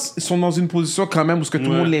everybody else sont dans une position quand même où tout le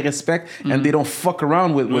monde les respecte, and they don't fuck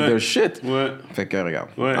around with their shit. Fait que, regarde.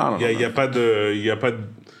 Il n'y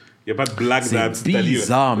a pas de blague dans la petite Italie. C'est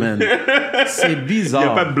bizarre, man. C'est bizarre. Il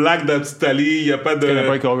n'y a pas de blague dans la petite Italie. Il n'y a pas de... Il n'y a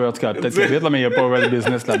pas en tout cas, peut-être qu'il y a vite, là, mais il n'y a pas de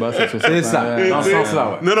business là-bas. C'est ça. Dans ce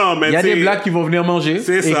sens-là, Non, mais il y a des blagues qui vont venir manger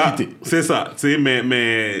et quitter. C'est ça.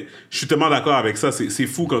 Mais je suis tellement d'accord avec ça. C'est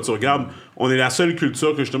fou quand tu regardes. on est la seule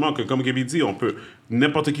culture que justement, que, comme Gaby dit,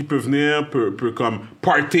 n'importe qui peut venir, peut comme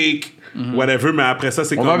partake, whatever, mais après ça,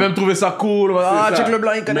 c'est on comme... va même trouver ça cool. Check le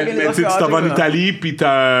blanc, il connaît bien les affaires. Mais tu t'en vas en Italie, puis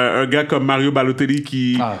t'as un gars comme Mario Balotelli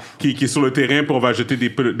qui est sur le terrain, puis on va jeter des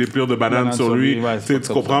plures de bananes sur lui. Ouais, tu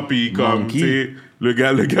comprends, puis comme, tu sais, le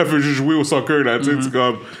gars veut juste jouer au soccer, là, tu sais,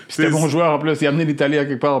 comme... C'était bon joueur, en plus. Il a amené l'Italie à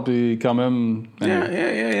quelque part, puis quand même... Tu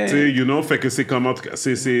sais, you know, fait que c'est comme, en tout cas,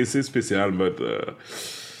 c'est spécial, but...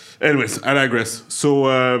 anyways, I digress. So,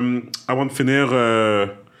 avant de finir...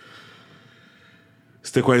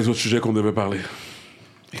 C'était quoi les autres sujets qu'on devait parler?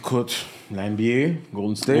 Écoute, la NBA,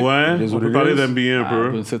 Golden State. Ouais, on peut parler d'NBA un peu.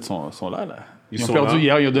 Golden State sont là. Ils ont sont perdu là.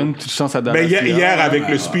 hier, ils ont donné une petite chance à Dallas. Mais hier, avec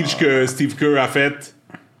le speech que Steve Kerr a fait,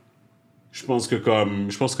 je pense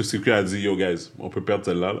que Steve Kerr a dit, yo guys, on peut perdre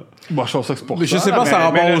celle-là. Là. Bon, je pense que c'est pour mais ça. Je sais pas, ça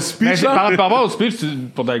rapport au speech. Par rapport au speech,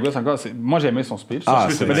 pour Douglas encore, moi j'ai aimé son speech.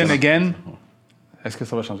 Mais then again, est-ce que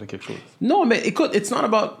ça va changer quelque chose? Non, mais écoute, it's not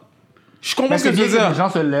about... Je comprends ce que tu veux dire. dire. Les gens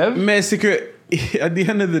se lèvent. Mais c'est que, at the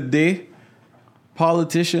end of the day,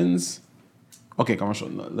 politicians... OK,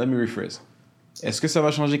 let me rephrase. Est-ce que ça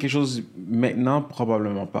va changer quelque chose maintenant?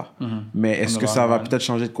 Probablement pas. Mais est-ce que ça va peut-être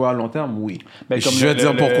changer de quoi à long terme? Oui. Ben, je vais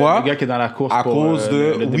dire pourquoi. Le gars qui est dans la course à cause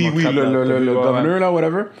de... le gouverneur, là,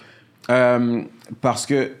 whatever. Parce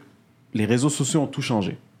que les réseaux sociaux ont tout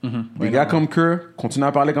changé. Des gars comme Kerr continuent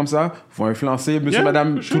à parler comme ça, vont influencer monsieur,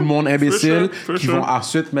 madame, tout le monde imbécile, qui vont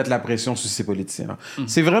ensuite mettre la pression sur ces politiciens.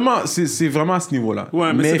 C'est vraiment à ce niveau-là.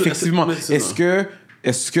 Ouais, mais effectivement,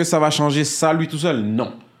 est-ce que ça va changer ça lui tout seul?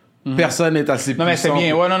 Non. Personne n'est assez puissant. Non, mais c'est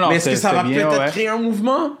bien. Ouais, non, mais est-ce que ça va peut-être créer un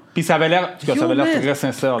mouvement? Puis ça avait l'air très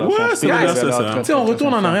sincère. Là, ouais, c'est sincère. Tu sais, on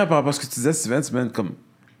retourne en arrière par rapport à ce que tu disais, Steven, comme...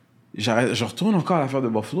 Je retourne encore à l'affaire de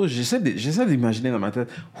Buffalo. J'essaie d'imaginer dans ma tête,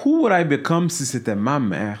 who would I become si c'était ma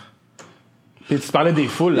mère? Puis tu parlais des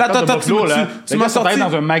foules. Là, attends, tu m'as sorti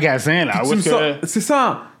dans un magasin, là. C'est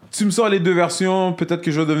ça. Tu me sors les deux versions. Peut-être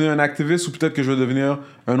que je vais devenir un activiste ou peut-être que je vais devenir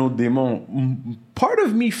un autre démon. Part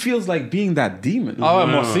of me feels like being that demon. Ah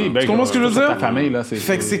ouais, moi aussi. Tu comprends ce que je veux dire? Ta famille, là,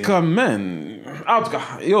 fait que c'est comme, man... En tout cas,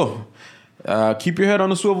 yo... keep your head on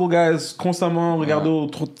the swivel, guys. Constamment, regardez au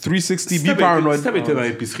 360, be paranoid. Si t'avais été dans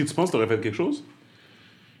l'épicerie, tu penses que t'aurais fait quelque chose?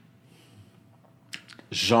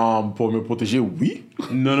 Genre, pour me protéger, oui.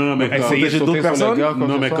 Non, mais protéger d'autres personnes?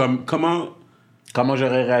 Non, mais Comment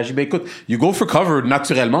j'aurais réagi? Ben écoute, you go for cover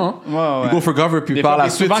naturellement. Ouais. You go for cover, puis par la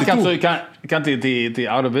suite, c'est tout. Quand t'es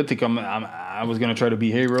out of it, t'es comme... I was gonna try to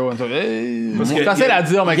be hero. C'est facile à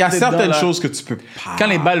dire, mais il y a certaines choses que tu peux pas. Quand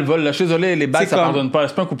les balles volent, là, je suis désolé, les balles, ça pardonne pas.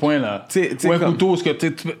 C'est pas un coup de poing, là. Ou un couteau, ce que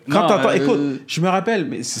tu... Quand t'entends... Écoute, je me rappelle,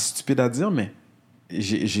 mais c'est stupide à dire, mais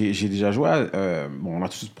j'ai déjà joué à... on a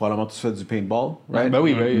probablement tous fait du paintball, right? Ben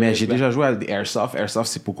oui. Mais j'ai déjà joué à des airsoft. Airsoft,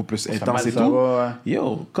 c'est beaucoup plus intense et tout.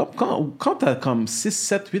 Yo, quand t'as comme 6,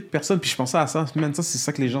 7, 8 personnes, puis je pensais à ça, man, ça, c'est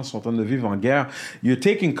ça que les gens sont en train de vivre en guerre. You're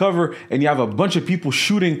taking cover and you have a bunch of people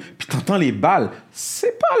shooting, puis t'entends les balles.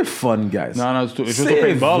 C'est pas le fun, guys. Non,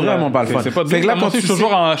 c'est vraiment pas le fun. C'est pas fait que là, quand je suis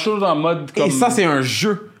toujours en mode comme... Et ça, c'est un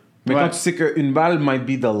jeu. Mais quand tu sais qu'une balle might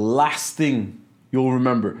be the last thing you'll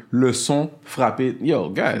remember. Le son frappé. Yo,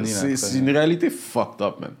 guys, c'est une réalité fucked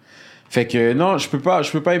up, man. Fait que non, je peux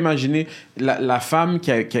pas imaginer la femme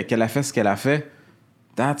qui a fait ce qu'elle a fait.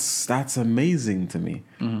 That's amazing to me.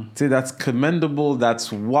 Tu sais, that's commendable.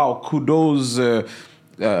 That's wow, kudos.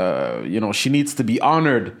 She needs to be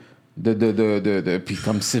honored. Puis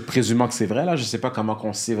comme c'est présumant que c'est vrai, là, je sais pas comment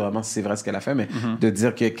on sait vraiment si c'est vrai ce qu'elle a fait, mais de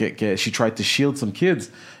dire que she tried to shield some kids.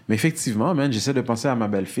 Mais effectivement, man, j'essaie de penser à ma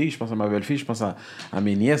belle-fille, je pense à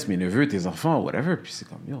mes nièces, mes neveux, tes enfants, whatever, puis c'est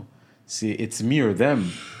comme, yo, c'est it's me or them.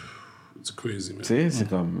 It's crazy, man. Tu sais, c'est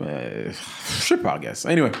comme, je sais pas, guys.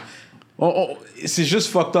 Anyway, c'est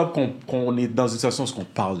juste fucked up qu'on est dans une situation où on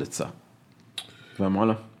parle de ça. Vraiment,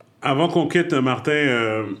 là. Avant qu'on quitte,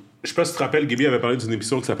 Martin... je sais pas si tu te rappelles, Gaby avait parlé d'une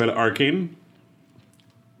émission qui s'appelle Arcane.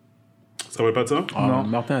 Ça va pas de ça? Non.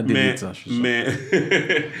 Martin a délité ça, je suis sûr.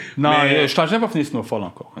 Non, je t'en ai pas fini Snowfall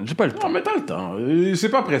encore. J'ai pas le temps. Non, mais t'as le temps. C'est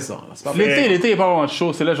pas pressant. L'été, il n'y a pas vraiment de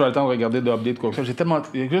show. C'est là que j'aurai le temps de regarder de update quoi que ça. J'ai tellement...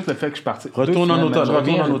 Il y a juste le fait que je suis parti. Retourne en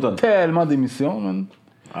automne. Tellement d'émissions, man.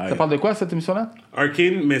 Ça parle de quoi, cette émission-là?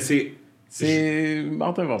 Arcane, mais c'est...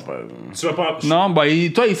 Martin va pas... Tu vas pas... Non, bah,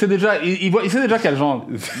 toi, il sait déjà quel genre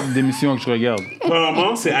d'émission que je regarde.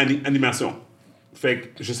 Premièrement, c'est animation. Fait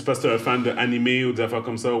que je sais pas si t'es un fan d'animé ou des affaires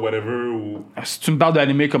comme ça ou whatever ou... Si tu me parles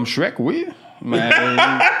d'animé comme Shrek, oui. Mais...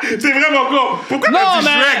 c'est vraiment con! Pourquoi t'as dit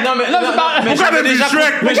Shrek? Pourquoi t'as dit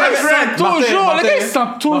Shrek? Mais Shrek, toujours! Le gars, il se sent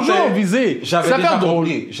toujours visé.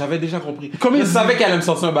 J'avais déjà compris. Je savais qu'elle allait me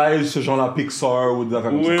sortir un bail, ce genre-là, Pixar ou des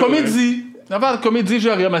affaires comme ça. Comédie. Comédie, je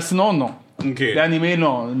regarde, mais sinon, non. Okay. L'animé,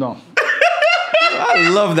 non. I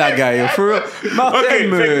love that guy. For real. Martin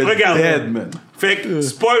me regarde. Dead, man. Fait que,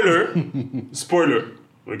 spoiler,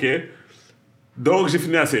 OK? Donc, j'ai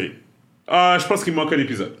fini la série. Je pense qu'il me manque un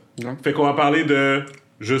épisode. Fait qu'on va parler de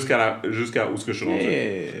jusqu'à où ce que je suis rendu.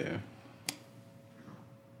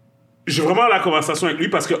 J'ai vraiment la conversation avec lui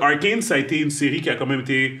parce que Arcane, ça a été une série qui a quand même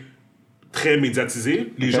été très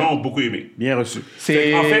médiatisée. Les gens ont beaucoup aimé. Bien reçu.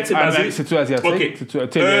 En fait, c'est basé... C'est-tu asiatique?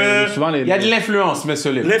 OK. Souvent, il y a de l'influence, mais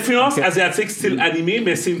solide. L'influence asiatique style animé,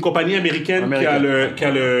 mais c'est une compagnie américaine qui a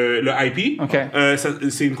le IP. Okay.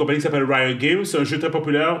 C'est une compagnie qui s'appelle Riot Games. C'est un jeu très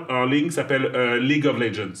populaire en ligne qui s'appelle League of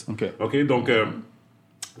Legends. OK? Donc...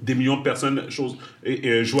 des millions de personnes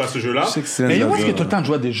jouent à ce jeu-là. Mais où est-ce que tu as le temps de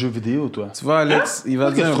jouer à des jeux vidéo, toi? Tu vois, Alex, il va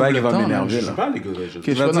dire un bail qui va m'énerver. Je sais pas, League of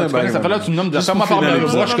Legends. Ça fait là que tu me nommes de ça. Moi, par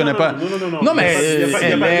exemple, moi, je connais pas. Non, mais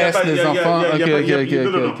LS, les enfants.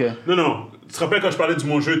 Non. Tu te rappelles quand je parlais du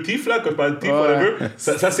mon jeu Thief, là, quand je parlais de Thief, whatever,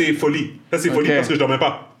 ça c'est folie. Ça c'est folie parce que je dormais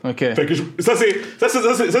pas. Fait que ça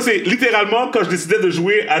c'est littéralement quand je décidais de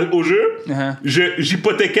jouer au jeu,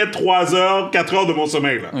 j'hypothéquais 3 heures, 4 heures de mon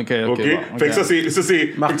sommeil, là. Fait que ça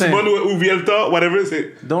c'est Martin, Timon ou Vielta, whatever,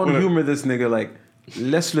 c'est... Don't humor this nigga, like...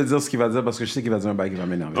 Laisse-le dire ce qu'il va dire parce que je sais qu'il va dire un bail qui va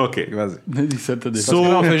m'énerver. OK. Vas-y.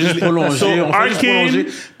 On fait juste prolonger.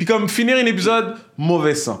 Puis comme finir un épisode,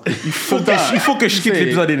 mauvais sang. Il faut que je quitte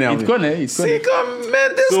l'épisode énervé. Il te connaît. C'est comme,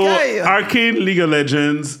 man, this guy. Arcane League of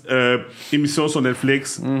Legends, émission sur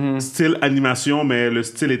Netflix, style animation, mais le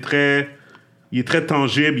style est très... Il est très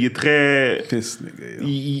tangible, il est très...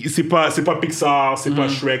 C'est pas Pixar, c'est pas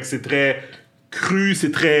Shrek, c'est très cru,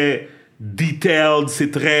 c'est très... detailed,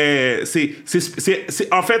 c'est très...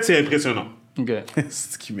 En fait, c'est impressionnant. OK.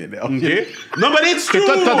 C'est ce qui m'énerve. OK? Non, mais it's true!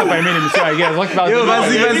 Toi, t'as pas aimé l'émission, I guess.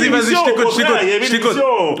 Vas-y, je t'écoute.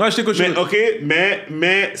 Ouais, je t'écoute. Mais, OK,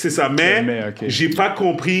 mais c'est ça. Mais j'ai pas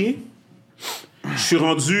compris. Je suis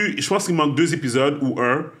rendu... Je pense qu'il manque 2 épisodes ou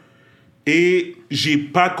 1. Et j'ai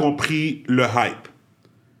pas compris le hype.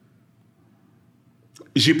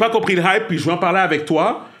 J'ai pas compris le hype, puis je vais en parler avec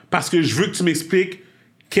toi parce que je veux que tu m'expliques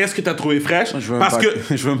qu'est-ce que tu as trouvé fraîche? Je veux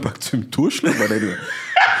même pas que tu me touches, là.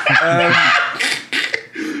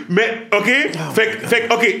 Mais, OK.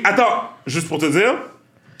 OK, attends. Juste pour te dire.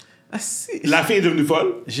 La fille est devenue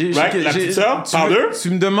folle. La petite sœur, pardon. Tu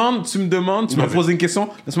me demandes, tu m'as posé une question.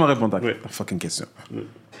 Laisse-moi répondre à ta fucking question.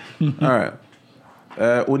 All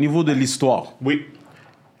right. Au niveau de l'histoire. Oui.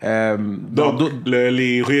 Donc,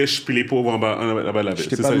 les riches puis les pauvres en bas de la ville. Je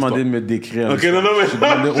t'ai pas demandé de me décrire. Ok, non,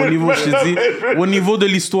 mais... Au niveau de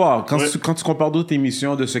l'histoire, quand tu compares d'autres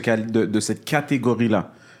émissions de cette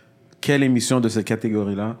catégorie-là, quelle émission de cette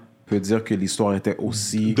catégorie-là peut dire que l'histoire était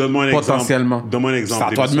aussi potentiellement... Donne-moi un exemple.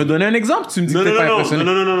 C'est à toi de me donner un exemple. Tu me dis que t'es pas impressionné.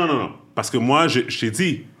 Non. Parce que moi, je t'ai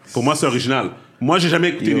dit, pour moi, c'est original. Moi, j'ai jamais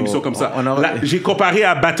écouté une émission comme ça. J'ai comparé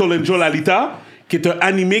à Battle Angel Alita, qui est un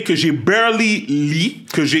animé que j'ai barely lu,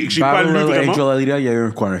 que j'ai pas lu vraiment. Angel Alita, il y a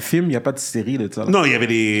eu un film, il n'y a pas de série de ça. Non, il y avait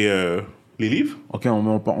les livres. OK,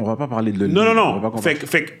 on va pas parler de Non. Fait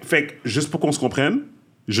que, juste pour qu'on se comprenne,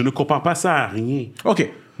 je ne compare pas ça à rien. OK.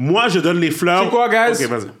 Moi, je donne les fleurs. C'est quoi, guys? OK,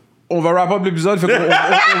 vas-y. On va wrap up l'épisode.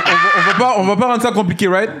 On va pas rendre ça compliqué,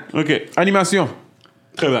 right? OK. Animation.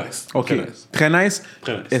 Très nice. OK. Très nice.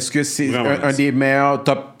 Est-ce que c'est un des meilleurs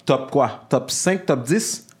top 5, top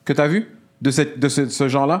 10 que tu as vu de ce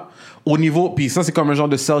genre-là? Au niveau... Puis ça, c'est comme un genre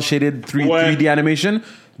de cel-shaded 3D animation.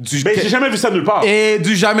 Ben, j'ai jamais vu ça nulle part. Et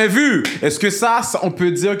du jamais vu. Est-ce que ça, on peut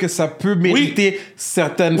dire que ça peut mériter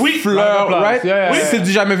certaines fleurs, right? Yeah. Oui, c'est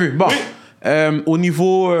du jamais vu. Bon. Oui. Au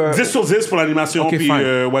niveau... 10 sur 10 pour l'animation, okay, puis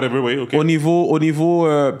whatever, oui, OK. Au niveau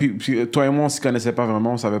puis toi et moi, on s'y connaissait pas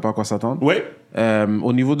vraiment, on savait pas à quoi s'attendre. Oui.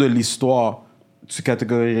 Au niveau de l'histoire, tu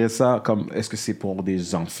catégoriserais ça comme, est-ce que c'est pour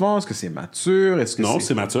des enfants? Est-ce que c'est mature? Non,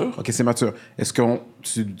 c'est mature. OK, c'est mature. Est-ce que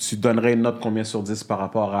tu donnerais une note combien sur 10 par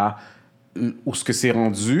rapport à où ce que c'est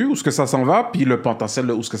rendu, où ce que ça s'en va, puis le potentiel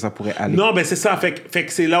de où ce que ça pourrait aller? Non, ben c'est ça. Fait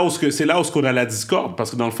que c'est là où qu'on a la discorde, parce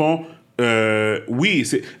que dans le fond... oui,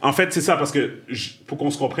 en fait, c'est ça, parce que pour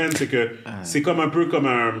qu'on se comprenne, c'est que c'est comme un peu comme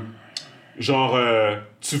un genre,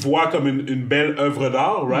 tu vois comme une belle œuvre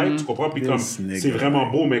d'art, right? Tu comprends? Puis comme, c'est vraiment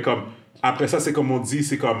beau, mais comme, après ça, c'est comme on dit,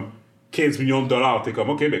 c'est comme 15 millions de dollars. T'es comme,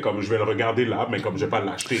 OK, mais comme je vais le regarder là, mais comme je vais pas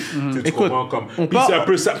l'acheter. Tu comprends? Comme, puis c'est un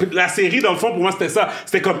peu ça. La série, dans le fond, pour moi, c'était ça.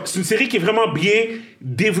 C'était comme, c'est une série qui est vraiment bien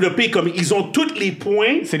développée. Comme, ils ont tous les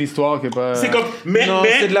points. C'est l'histoire qui est pas... C'est comme,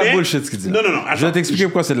 c'est de la bullshit, ce qu'il dit. Non. Attends, je vais t'expliquer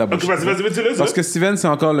pourquoi c'est de la bullshit. Okay, vas-y, dis-le. Parce que Steven, c'est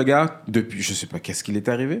encore le gars, depuis, je sais pas qu'est-ce qu'il est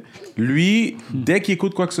arrivé. Lui, dès qu'il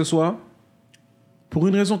écoute quoi que ce soit, pour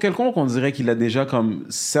une raison quelconque, on dirait qu'il a déjà comme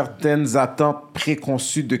certaines attentes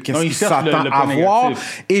préconçues de qu'est-ce qu'il s'attend à voir.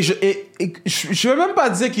 Et je veux même pas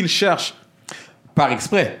dire qu'il cherche par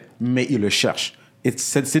exprès, mais il le cherche.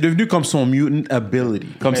 c'est devenu comme son mutant ability.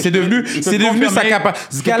 Comme c'est devenu sa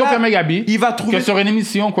capacité. Je peux confirmer, Gabi, il va trouver que sur une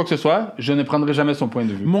émission, quoi que ce soit, je ne prendrai jamais son point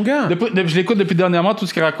de vue. Mon gars. Je l'écoute depuis dernièrement, tout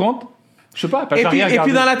ce qu'il raconte. Je sais pas. Et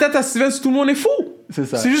puis dans la tête à Steven, tout le monde est fou. C'est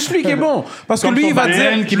ça. C'est juste lui qui est bon. Parce que lui, il va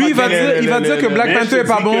dire que Black Panther est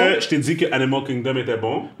pas bon. Je t'ai dit que Animal Kingdom était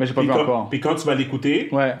bon. Mais j'ai pas vu encore. Puis quand tu vas l'écouter,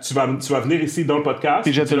 tu vas venir ici dans le podcast.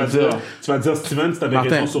 Puis je te le dire. Tu vas dire, Steven, si t'avais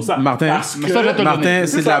raison sur ça. Martin,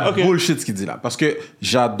 c'est de la bullshit ce qu'il dit là. Parce que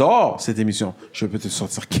j'adore cette émission. Je peux te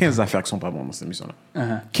sortir 15 affaires qui sont pas bonnes dans cette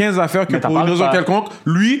émission-là. 15 affaires que pour une raison quelconque,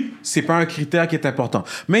 lui, c'est pas un critère qui est important.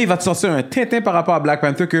 Mais il va te sortir un tintin par rapport à Black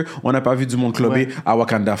Panther qu'on n'a pas vu du monde clubber à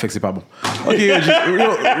Wakanda. Fait que c'est pas bon. Ok,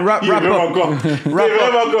 wrap encore.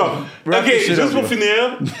 Ok, juste pour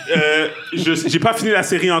finir, j'ai pas fini la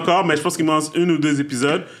série encore, mais je pense qu'il me reste 1 ou 2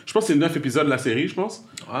 épisodes. Je pense que c'est 9 épisodes de la série, je pense.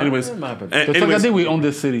 Anyways. T'as regardé We Own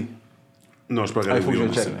the City? Non, je peux regarder. Faut que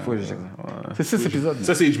je check. C'est 6 épisodes.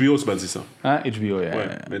 Ça, c'est HBO, c'est pas dit ça. Hein, HBO, yeah. Ouais,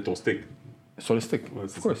 mais ton stick. Sur le stick, ouais,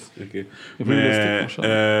 of course. Ok. Mais,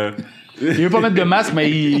 il veut pas mettre de masque,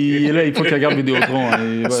 mais il faut qu'il regarde Vidéotron.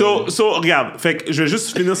 Regarde, fait que je vais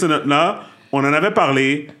juste finir cette note-là. On en avait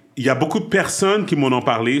parlé. Il y a beaucoup de personnes qui m'en ont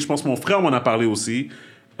parlé. Je pense que mon frère m'en a parlé aussi.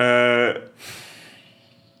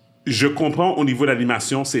 Je comprends, au niveau de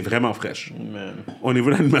l'animation, c'est vraiment fraîche. Man. Au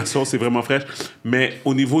niveau de l'animation, c'est vraiment fraîche. Mais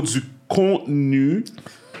au niveau du contenu,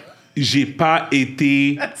 j'ai pas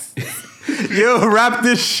été... Yo, wrap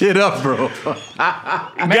this shit up, bro.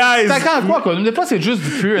 Guys! T'as quand quoi? Des fois, c'est juste du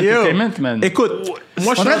pure entertainment, man. Écoute,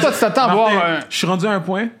 moi, je suis rendu à un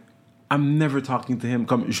point... I'm never talking to him.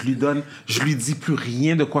 Comme je lui dis plus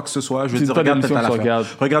rien de quoi que ce soit. Je lui dis, regarde telle affaire.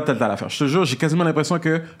 Regarde telle affaire. Je te jure, j'ai quasiment l'impression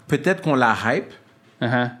que peut-être qu'on la hype,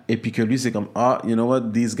 et puis que lui, c'est comme, you know what,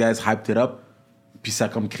 these guys hyped it up, puis ça a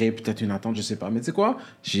comme créé peut-être une attente, je sais pas. Mais tu sais quoi,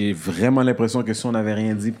 j'ai vraiment l'impression que si on n'avait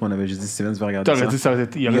rien dit, puis on avait juste dit, Steven, tu vas regarder ça,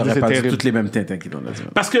 il aurait pas dit toutes les mêmes tintins qu'il en a dit.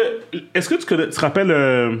 Parce que, est-ce que tu te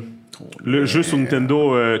rappelles le jeu sur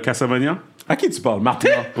Nintendo Castlevania? À qui tu parles? Martin?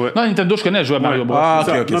 Ouais. Non, Nintendo, je connais, je joue à Mario Bros.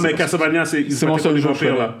 Okay, non, mais Castlevania, c'est mon seul jeu.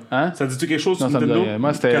 Hein? Ça dit-tu quelque chose sur Nintendo?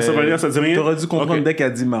 Moi, c'était... Castlevania, ça dit rien? T'aurais dû comprendre dès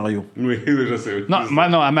qu'elle dit Mario. Oui, je sais. Oui. Non, moi,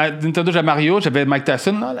 non, à Nintendo, j'avais Mario, j'avais Mike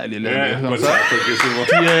Tyson, là, comme ça.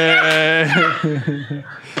 Puis,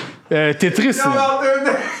 Tetris.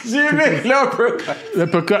 J'ai aimé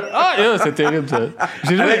l'uppercut. Ah, c'est terrible, ça.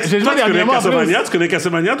 J'ai joué dernièrement. Tu connais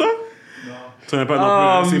Castlevania, toi? Tu connais pas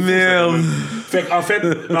non plus. Oh, merde. En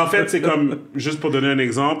fait, c'est comme, juste pour donner un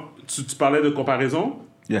exemple, tu parlais de comparaison.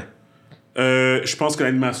 Yeah. Je pense que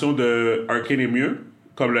l'animation de Arcane est mieux,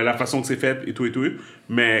 comme la façon que c'est fait et tout.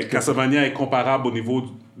 Mais Castlevania est comparable au niveau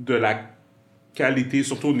de la qualité,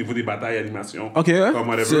 surtout au niveau des batailles animation. OK,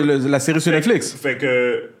 c'est la série sur Netflix. Fait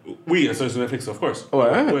que, oui, la série sur Netflix, of course.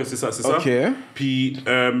 Ouais, c'est ça. OK. Puis,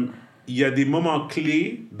 il y a des moments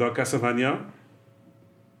clés dans Castlevania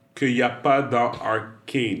qu'il n'y a pas dans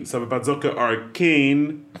Arcane. Ça veut pas dire que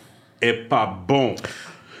Arcane est pas bon.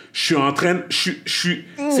 Je suis en train...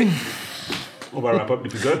 On va wrap up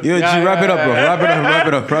l'épisode. Yo, wrap it up, bro. Wrap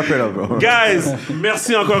it up, bro. Guys,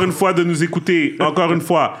 merci encore une fois de nous écouter. Encore une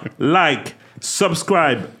fois, like,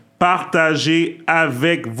 subscribe, partagez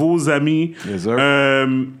avec vos amis. Yes, sir.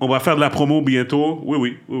 On va faire de la promo bientôt.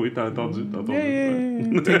 Oui, t'as entendu.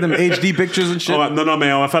 Take them HD pictures and shit. Non,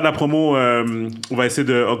 mais on va faire de la promo. On va essayer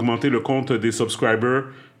d'augmenter le compte des subscribers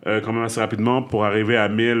quand même assez rapidement pour arriver à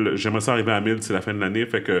 1000. J'aimerais ça arriver à 1000 d'ici la fin de l'année.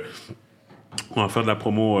 Fait que on va faire de la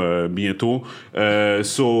promo bientôt.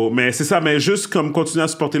 Mais c'est ça, mais juste comme continuer à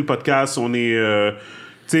supporter le podcast. On est...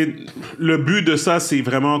 le but de ça, c'est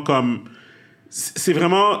vraiment comme... C'est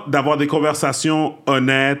vraiment d'avoir des conversations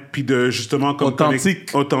honnêtes, puis de justement comme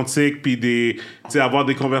authentique, puis avoir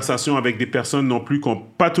des conversations avec des personnes non plus qui n'ont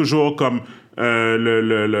pas toujours comme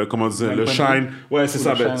comment dire, le shine. Ouais, c'est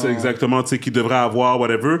ça, c'est exactement, tu sais, qui devrait avoir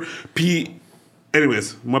whatever. Puis,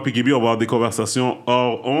 anyways, moi puis Gaby, on va avoir des conversations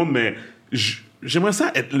hors onde, mais j'aimerais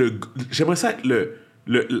ça être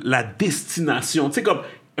la destination. Tu sais, comme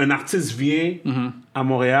un artiste vient à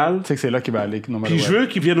Montréal. Tu sais que c'est là qu'il va aller. Puis je veux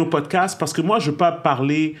qu'il vienne au podcast parce que moi, je veux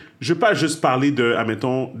pas juste parler de,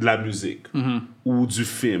 admettons, de la musique ou du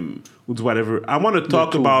film ou du whatever. I want to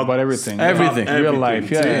talk about everything. Real life.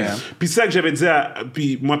 Yeah. Puis c'est ça que j'avais dit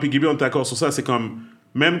puis moi puis Gaby, on est d'accord sur ça. C'est comme,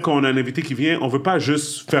 même quand on a un invité qui vient, on veut pas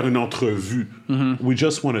juste faire une entrevue. We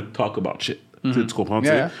just want to talk about shit. Tu comprends?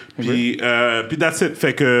 Yeah. Puis that's it.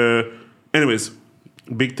 Fait que, anyways,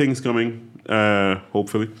 big things coming.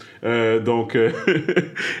 Hopefully. Donc,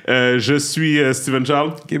 je suis Steven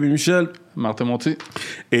Charles. Gaby Michel. Martin Monti.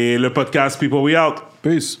 Et le podcast People We Out.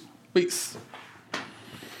 Peace.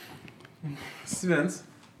 Stevens.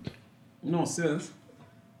 Non, Stevens.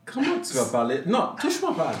 Comment tu vas parler... Non,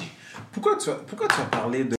 touche-moi pas, Ali. Pourquoi tu vas parler de